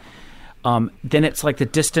quickly. Yeah. Then it's like the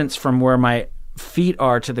distance from where my feet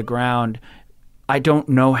are to the ground. I don't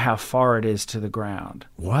know how far it is to the ground.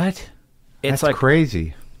 What? It's That's like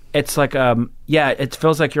crazy. It's like it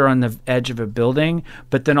feels like you're on the edge of a building,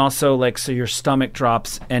 but then also like so your stomach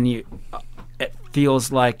drops and it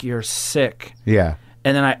feels like you're sick. Yeah.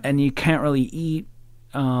 And then you can't really eat.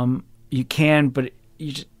 You can, but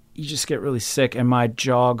you just get really sick, and my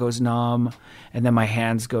jaw goes numb, and then my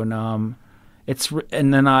hands go numb.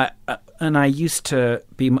 I used to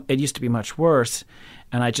be. It used to be much worse,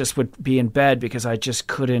 and I just would be in bed because I just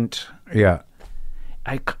couldn't. Yeah.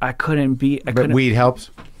 I couldn't be. But weed helps.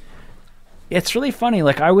 It's really funny.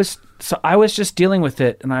 Like I was just dealing with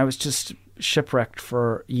it, and I was just shipwrecked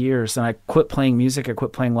for years. And I quit playing music. I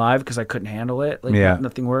quit playing live because I couldn't handle it. Like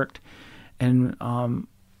nothing worked. And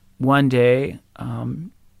one day,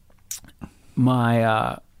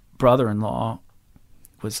 my brother-in-law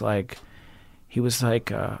was like, he's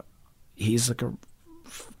like a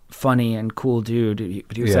funny and cool dude.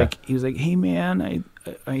 But he was like, hey man,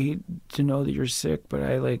 I hate to know that you're sick, but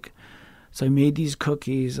so I made these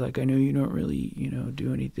cookies. Like, I know you don't really,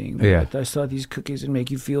 do anything. But I thought these cookies would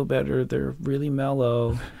make you feel better. They're really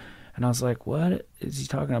mellow. And I was like, what is he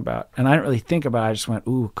talking about? And I didn't really think about it. I just went,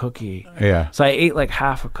 ooh, cookie. Yeah. So I ate like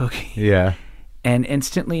half a cookie. Yeah. And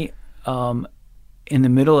instantly, in the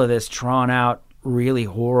middle of this drawn out, really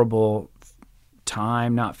horrible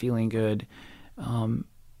time, not feeling good,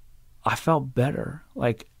 I felt better.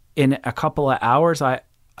 Like in a couple of hours, I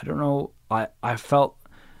don't know, I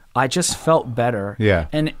just felt better. Yeah.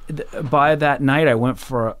 And by that night, I went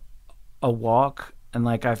for a walk, and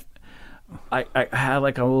like I had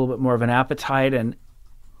like a little bit more of an appetite, and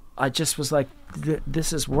I just was like,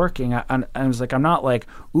 this is working. I was like, I'm not like,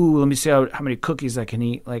 ooh, let me see how many cookies I can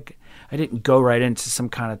eat. Like, I didn't go right into some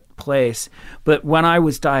kind of place. But when I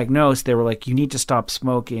was diagnosed, they were like, you need to stop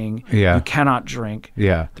smoking. Yeah. You cannot drink.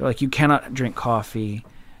 Yeah. They're like, you cannot drink coffee.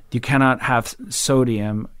 You cannot have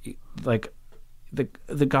sodium. Like,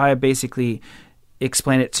 the guy basically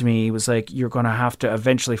explained it to me. He was like, you're going to have to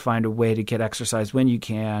eventually find a way to get exercise when you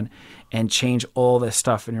can and change all this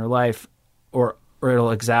stuff in your life, or it'll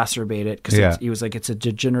exacerbate it. Because he was like, it's a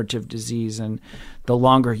degenerative disease, and the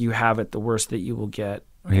longer you have it, the worse that you will get.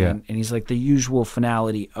 And he's like, the usual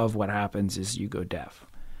finality of what happens is you go deaf.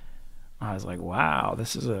 I was like, wow,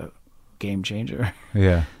 this is a game changer.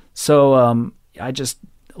 Yeah. So I just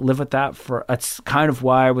live with that that's kind of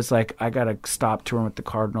why I was like, I got to stop touring with the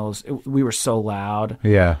Cardinals. We were so loud.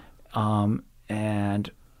 Yeah.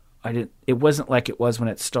 And it wasn't like it was when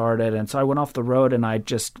it started. And so I went off the road, and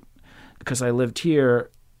because I lived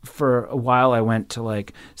here for a while, I went to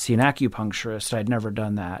like see an acupuncturist. I'd never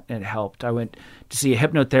done that. It helped. I went to see a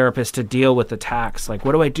hypnotherapist to deal with attacks. Like,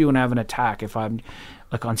 what do I do when I have an attack? If I'm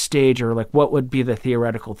like on stage, or like, what would be the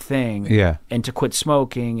theoretical thing? Yeah. And to quit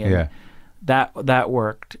smoking. And that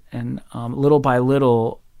worked. And little by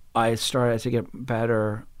little, I started to get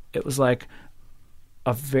better. It was like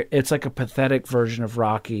it's like a pathetic version of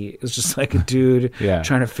Rocky. It was just like a dude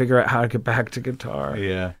trying to figure out how to get back to guitar.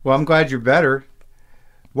 Yeah. Well, I'm glad you're better.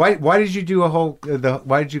 Why did you do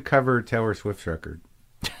why did you cover Taylor Swift's record?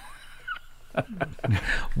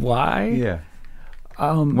 Why? Yeah.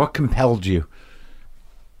 What compelled you?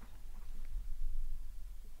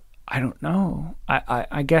 I don't know.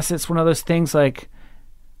 I guess it's one of those things like,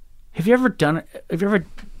 have you ever done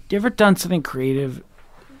something creative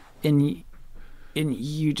and you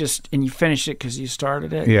finish it because you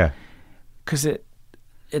started it? Yeah. Because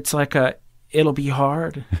it's like it'll be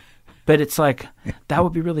hard, but it's like, that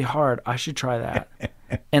would be really hard. I should try that.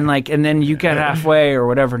 And then you get halfway or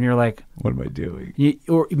whatever, and you're like, what am I doing?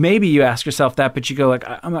 Or maybe you ask yourself that, but you go like,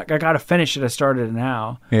 I got to finish it. I started it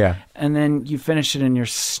now. Yeah. And then you finish it and you're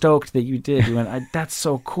stoked that you did. You went, that's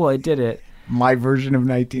so cool. I did it. My version of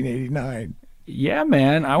 1989. Yeah,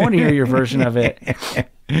 man. I want to hear your version of it.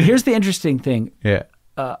 Here's the interesting thing. Yeah.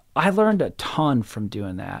 I learned a ton from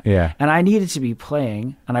doing that. Yeah. And I needed to be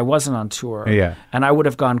playing, and I wasn't on tour. Yeah. And I would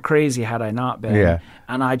have gone crazy had I not been. Yeah.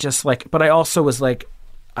 And I just but I also was like,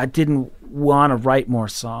 I didn't want to write more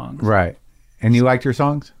songs. Right. And you liked your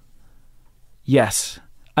songs? Yes.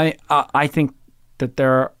 I think that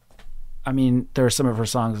there are some of her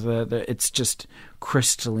songs that it's just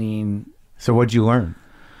crystalline. So what'd you learn?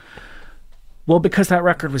 Well, because that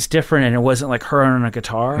record was different and it wasn't like her on a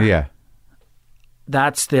guitar. Yeah.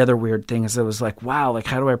 That's the other weird thing is it was like, wow, like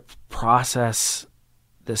how do I process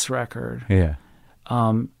this record? Yeah.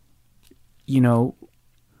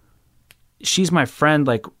 She's my friend.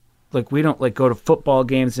 Like we don't like go to football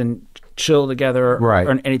games and chill together right.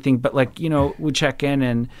 or anything, but we check in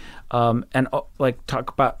and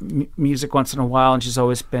talk about music once in a while. And she's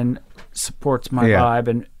always supports my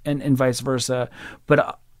vibe and vice versa.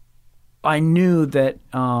 But I knew that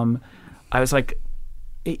I was like,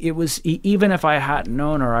 it was even if I hadn't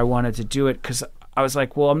known her, I wanted to do it because I was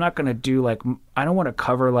like, well, I'm not going to do I don't want to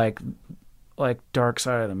cover like Dark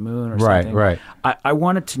Side of the Moon or something. Right. I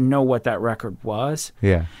wanted to know what that record was.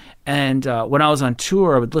 Yeah. And when I was on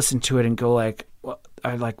tour, I would listen to it and go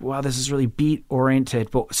wow, this is really beat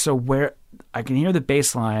oriented. But so where I can hear the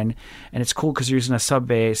bass line and it's cool because you're using a sub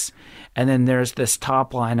bass, and then there's this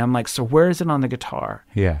top line. I'm like, so where is it on the guitar?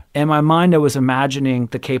 Yeah. In my mind, I was imagining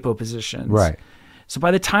the capo positions. Right. So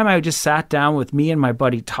by the time I just sat down with me and my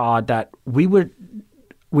buddy Todd, that we'd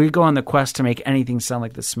go on the quest to make anything sound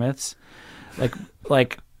like the Smiths.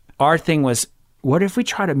 Like our thing was, what if we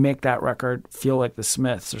try to make that record feel like the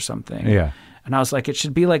Smiths or something? Yeah. And I was like, it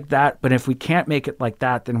should be like that, but if we can't make it like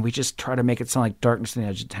that, then we just try to make it sound like Darkness on the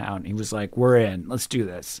Edge of Town. He was like, we're in, let's do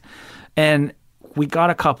this. And we got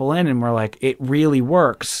a couple in and we're like, it really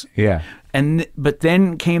works. Yeah. But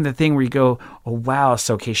then came the thing where you go, oh, wow,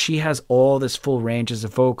 so okay, she has all this full range as a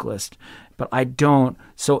vocalist, but I don't.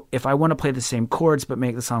 So if I want to play the same chords but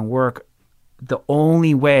make the song work, the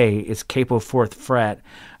only way is capo 4th fret,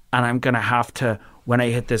 and I'm going to have to, when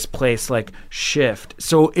I hit this place, shift.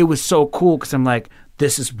 So it was so cool because I'm like,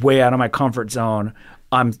 this is way out of my comfort zone.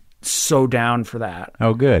 I'm so down for that.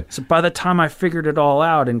 Oh, good. So by the time I figured it all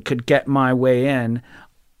out and could get my way in,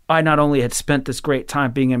 I not only had spent this great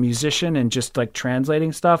time being a musician and just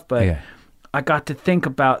translating stuff, but I got to think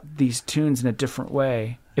about these tunes in a different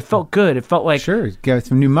way. It felt good. It felt like... Sure, got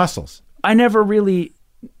some new muscles. I've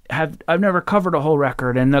never covered a whole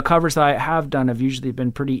record, and the covers that I have done have usually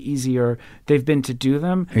been pretty easy, or they've been to do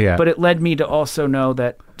them. Yeah. But it led me to also know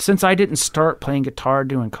that since I didn't start playing guitar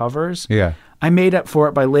doing covers, I made up for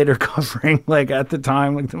it by later covering, at the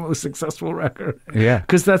time, the most successful record. Yeah.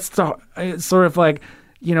 Because it's sort of like,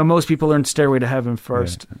 most people learn Stairway to Heaven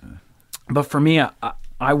first. Yeah. But for me,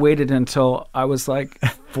 I waited until I was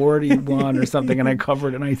 41 or something, and I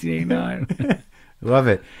covered in 1989. Love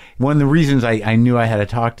it. One of the reasons I knew I had to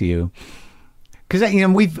talk to you, because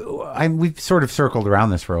we've sort of circled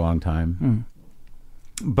around this for a long time,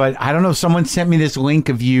 but I don't know. Someone sent me this link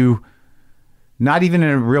of you, not even in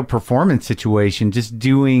a real performance situation, just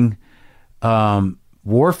doing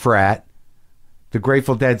Wharf Rat, the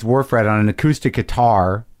Grateful Dead's Wharf Rat on an acoustic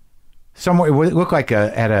guitar. Somewhere it looked like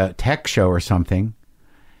at a tech show or something.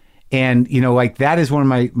 And, that is one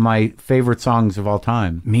of my favorite songs of all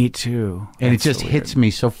time. Me too. And it just hits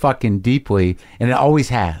me so fucking deeply. And it always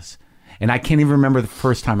has. And I can't even remember the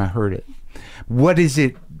first time I heard it. What is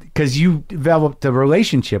it? Because you developed a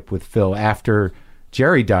relationship with Phil after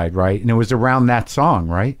Jerry died, right? And it was around that song,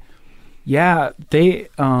 right? Yeah. They,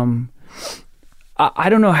 I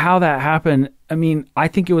don't know how that happened. I mean, I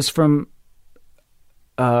think it was from,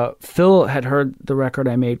 Phil had heard the record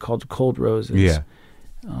I made called Cold Roses. Yeah.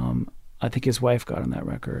 I think his wife got on that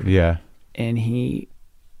record. Yeah. And it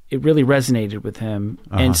really resonated with him.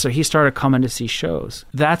 And so he started coming to see shows.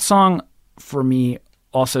 That song for me,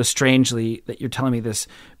 also strangely that you're telling me this,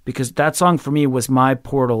 because that song for me was my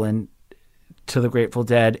portal to the Grateful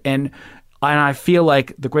Dead. And I feel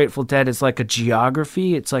like the Grateful Dead is like a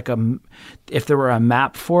geography. It's like if there were a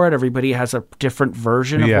map for it, everybody has a different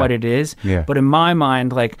version of what it is. Yeah. But in my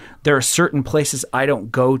mind, there are certain places I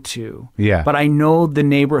don't go to. Yeah. But I know the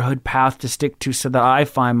neighborhood path to stick to so that I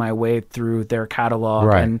find my way through their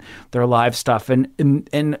catalog and their live stuff.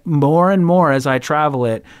 And more and more as I travel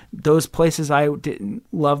it, those places I didn't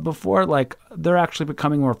love before, they're actually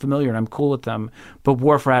becoming more familiar and I'm cool with them. But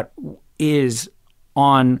Wharf Rat is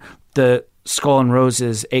on the Skull and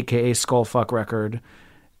Roses, aka Skullfuck record.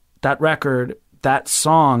 That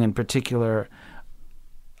song in particular,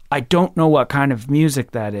 I don't know what kind of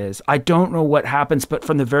music that is. I don't know what happens, but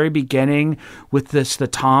from the very beginning with the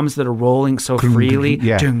toms that are rolling so freely,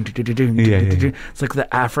 it's like the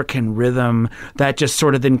African rhythm that just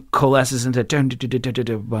sort of then coalesces into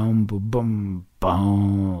boom, boom, boom,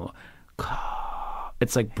 boom.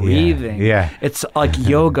 It's like breathing. It's like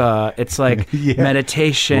yoga. It's like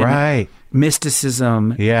meditation. Right.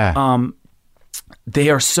 Mysticism. Yeah. They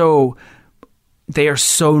are so.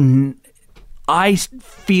 I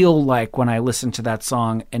feel like when I listen to that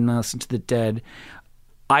song and listen to the Dead,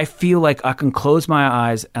 I feel like I can close my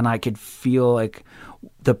eyes and I could feel like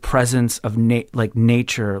the presence of like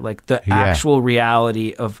nature, like the actual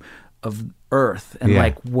reality of Earth and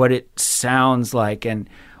like what it sounds like, and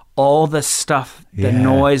all the stuff, the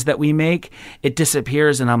noise that we make, it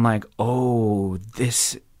disappears, and I'm like, oh,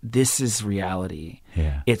 this is reality.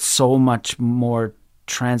 Yeah. It's so much more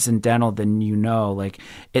transcendental than like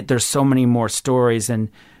there's so many more stories, and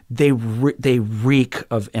they reek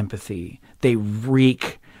of empathy, they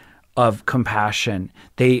reek of compassion,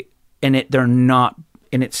 they're not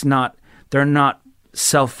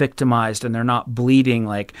self-victimized, and they're not bleeding,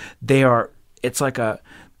 like they're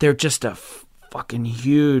just a fucking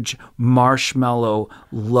huge marshmallow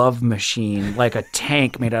love machine, like a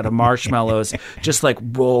tank made out of marshmallows, just like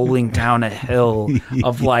rolling down a hill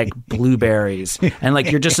of like blueberries, and like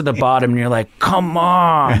you're just at the bottom and you're like, come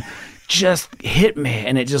on, just hit me,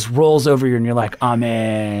 and it just rolls over you and you're like,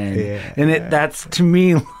 amen. And that's to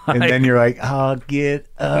me like, and then you're like, I'll get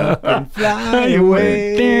up and fly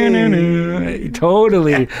away.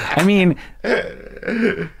 Totally. I mean,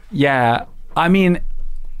 yeah, I mean,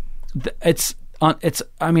 it's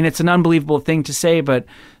an unbelievable thing to say, but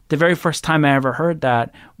the very first time I ever heard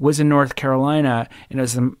that was in North Carolina, and it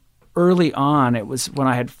was early on. It was when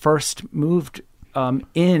I had first moved to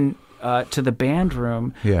the band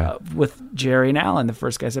room with Jerry and Alan, the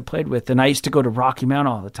first guys I played with, and I used to go to Rocky Mount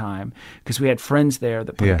all the time because we had friends there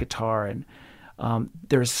that played guitar, and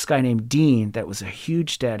there was this guy named Dean that was a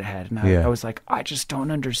huge Deadhead, and I was like, I just don't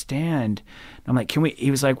understand. And I'm like, can we?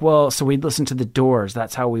 He was like, well, so we'd listen to the Doors.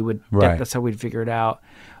 That's how we would. That's how we'd figure it out.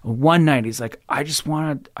 One night, he's like, I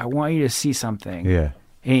want you to see something. Yeah.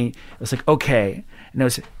 And he was like, okay.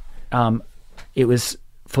 And it was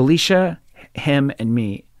Felicia, him, and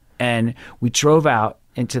me, and we drove out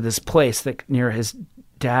into this place that near his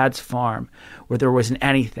dad's farm where there wasn't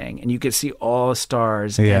anything, and you could see all the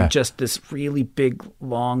stars and just this really big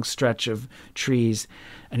long stretch of trees.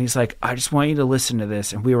 And he's like, I just want you to listen to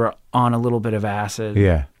this. And we were on a little bit of acid,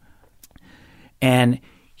 and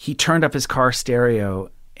he turned up his car stereo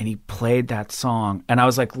and he played that song, and I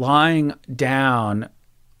was like lying down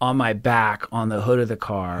on my back on the hood of the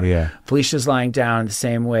car. Felicia's lying down the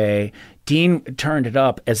same way. Dean turned it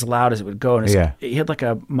up as loud as it would go, and he had like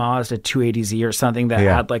a Mazda 280Z or something that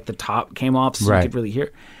had like the top came off, so you could really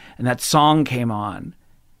hear. And that song came on,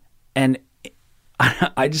 and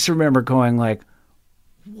I just remember going like,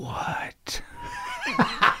 "What?"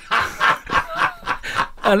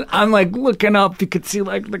 And I'm like looking up, you could see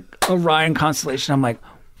like the Orion constellation. I'm like,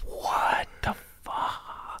 "What the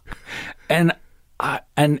fuck?" And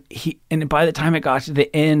by the time it got to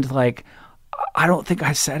the end, like, I don't think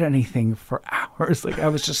I said anything for hours. Like, I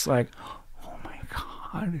was just like, oh my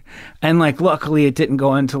God. And like, luckily it didn't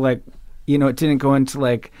go into like,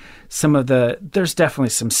 some of there's definitely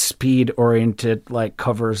some speed oriented like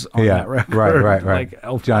covers on that record. Right. Like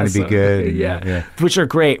Johnny Be Good. Which are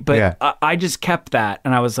great. But I just kept that.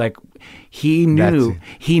 And I was like, he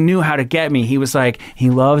knew how to get me. He was like,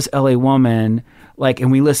 he loves LA Woman. Like,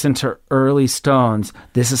 and we listened to early Stones.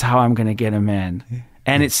 This is how I'm going to get him in.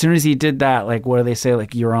 And as soon as he did that, like, what do they say?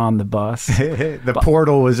 Like, you're on the bus. The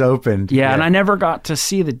portal was opened. Yeah, and I never got to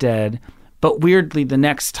see the Dead. But weirdly, the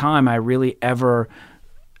next time I really ever...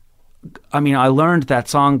 I mean, I learned that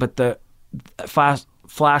song, but the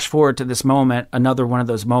flash forward to this moment, another one of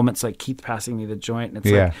those moments, like Keith passing me the joint, and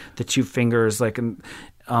it's like the two fingers, like, and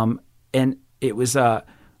it was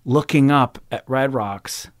looking up at Red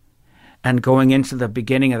Rocks and going into the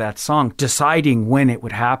beginning of that song, deciding when it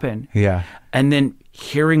would happen. Yeah. And then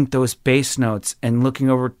hearing those bass notes and looking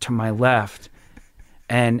over to my left.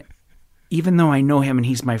 And even though I know him and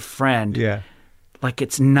he's my friend, like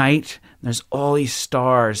it's night, there's all these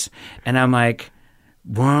stars, and I'm like,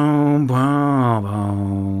 boom, boom,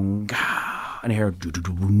 boom, and I hear,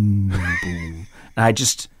 boom, boom.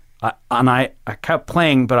 And I kept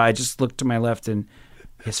playing, but I just looked to my left, and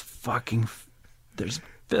there's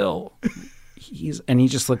Phil. he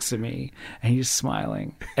just looks at me and he's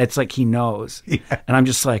smiling. It's like he knows. Yeah. And I'm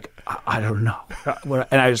just like, I don't know.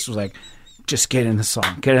 And I just was like, just get in the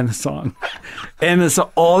song. And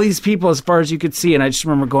all these people as far as you could see. And I just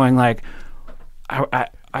remember going like, I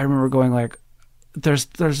remember going like,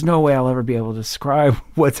 there's no way I'll ever be able to describe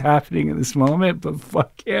what's happening in this moment, but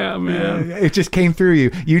fuck yeah, man. Yeah, it just came through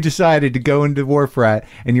you. You decided to go into Wharf Rat,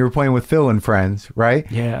 and you were playing with Phil and friends, right?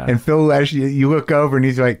 Yeah. And Phil, actually, you look over, and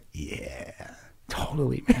he's like, yeah.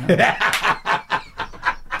 Totally, man.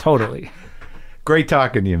 Totally. Great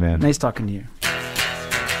talking to you, man. Nice talking to you.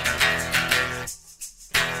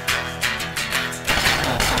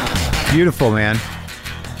 Beautiful, man.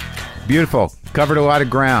 Beautiful. Covered a lot of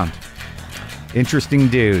ground. Interesting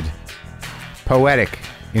dude. Poetic.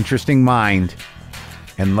 Interesting mind.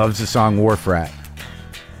 And loves the song Wharf Rat.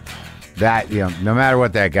 That, no matter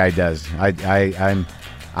what that guy does,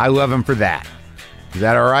 I love him for that. Is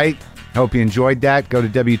that all right? Hope you enjoyed that. Go to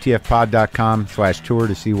WTFpod.com/tour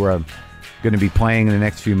to see where I'm going to be playing in the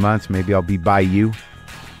next few months. Maybe I'll be by you.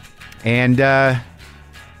 And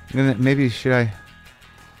maybe should I?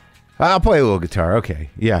 I'll play a little guitar. Okay.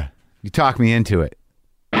 Yeah. You talk me into it.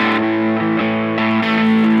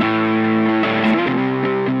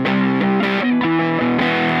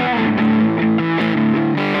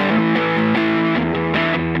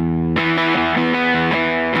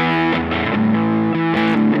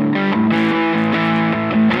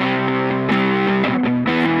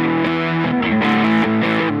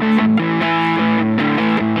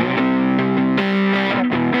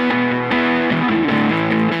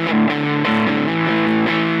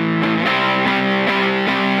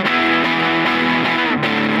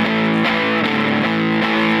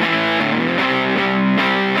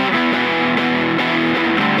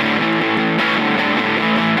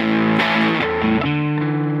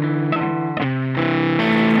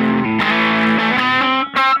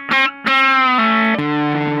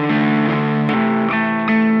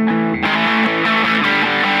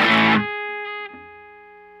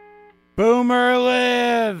 Boomer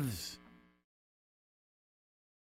lives!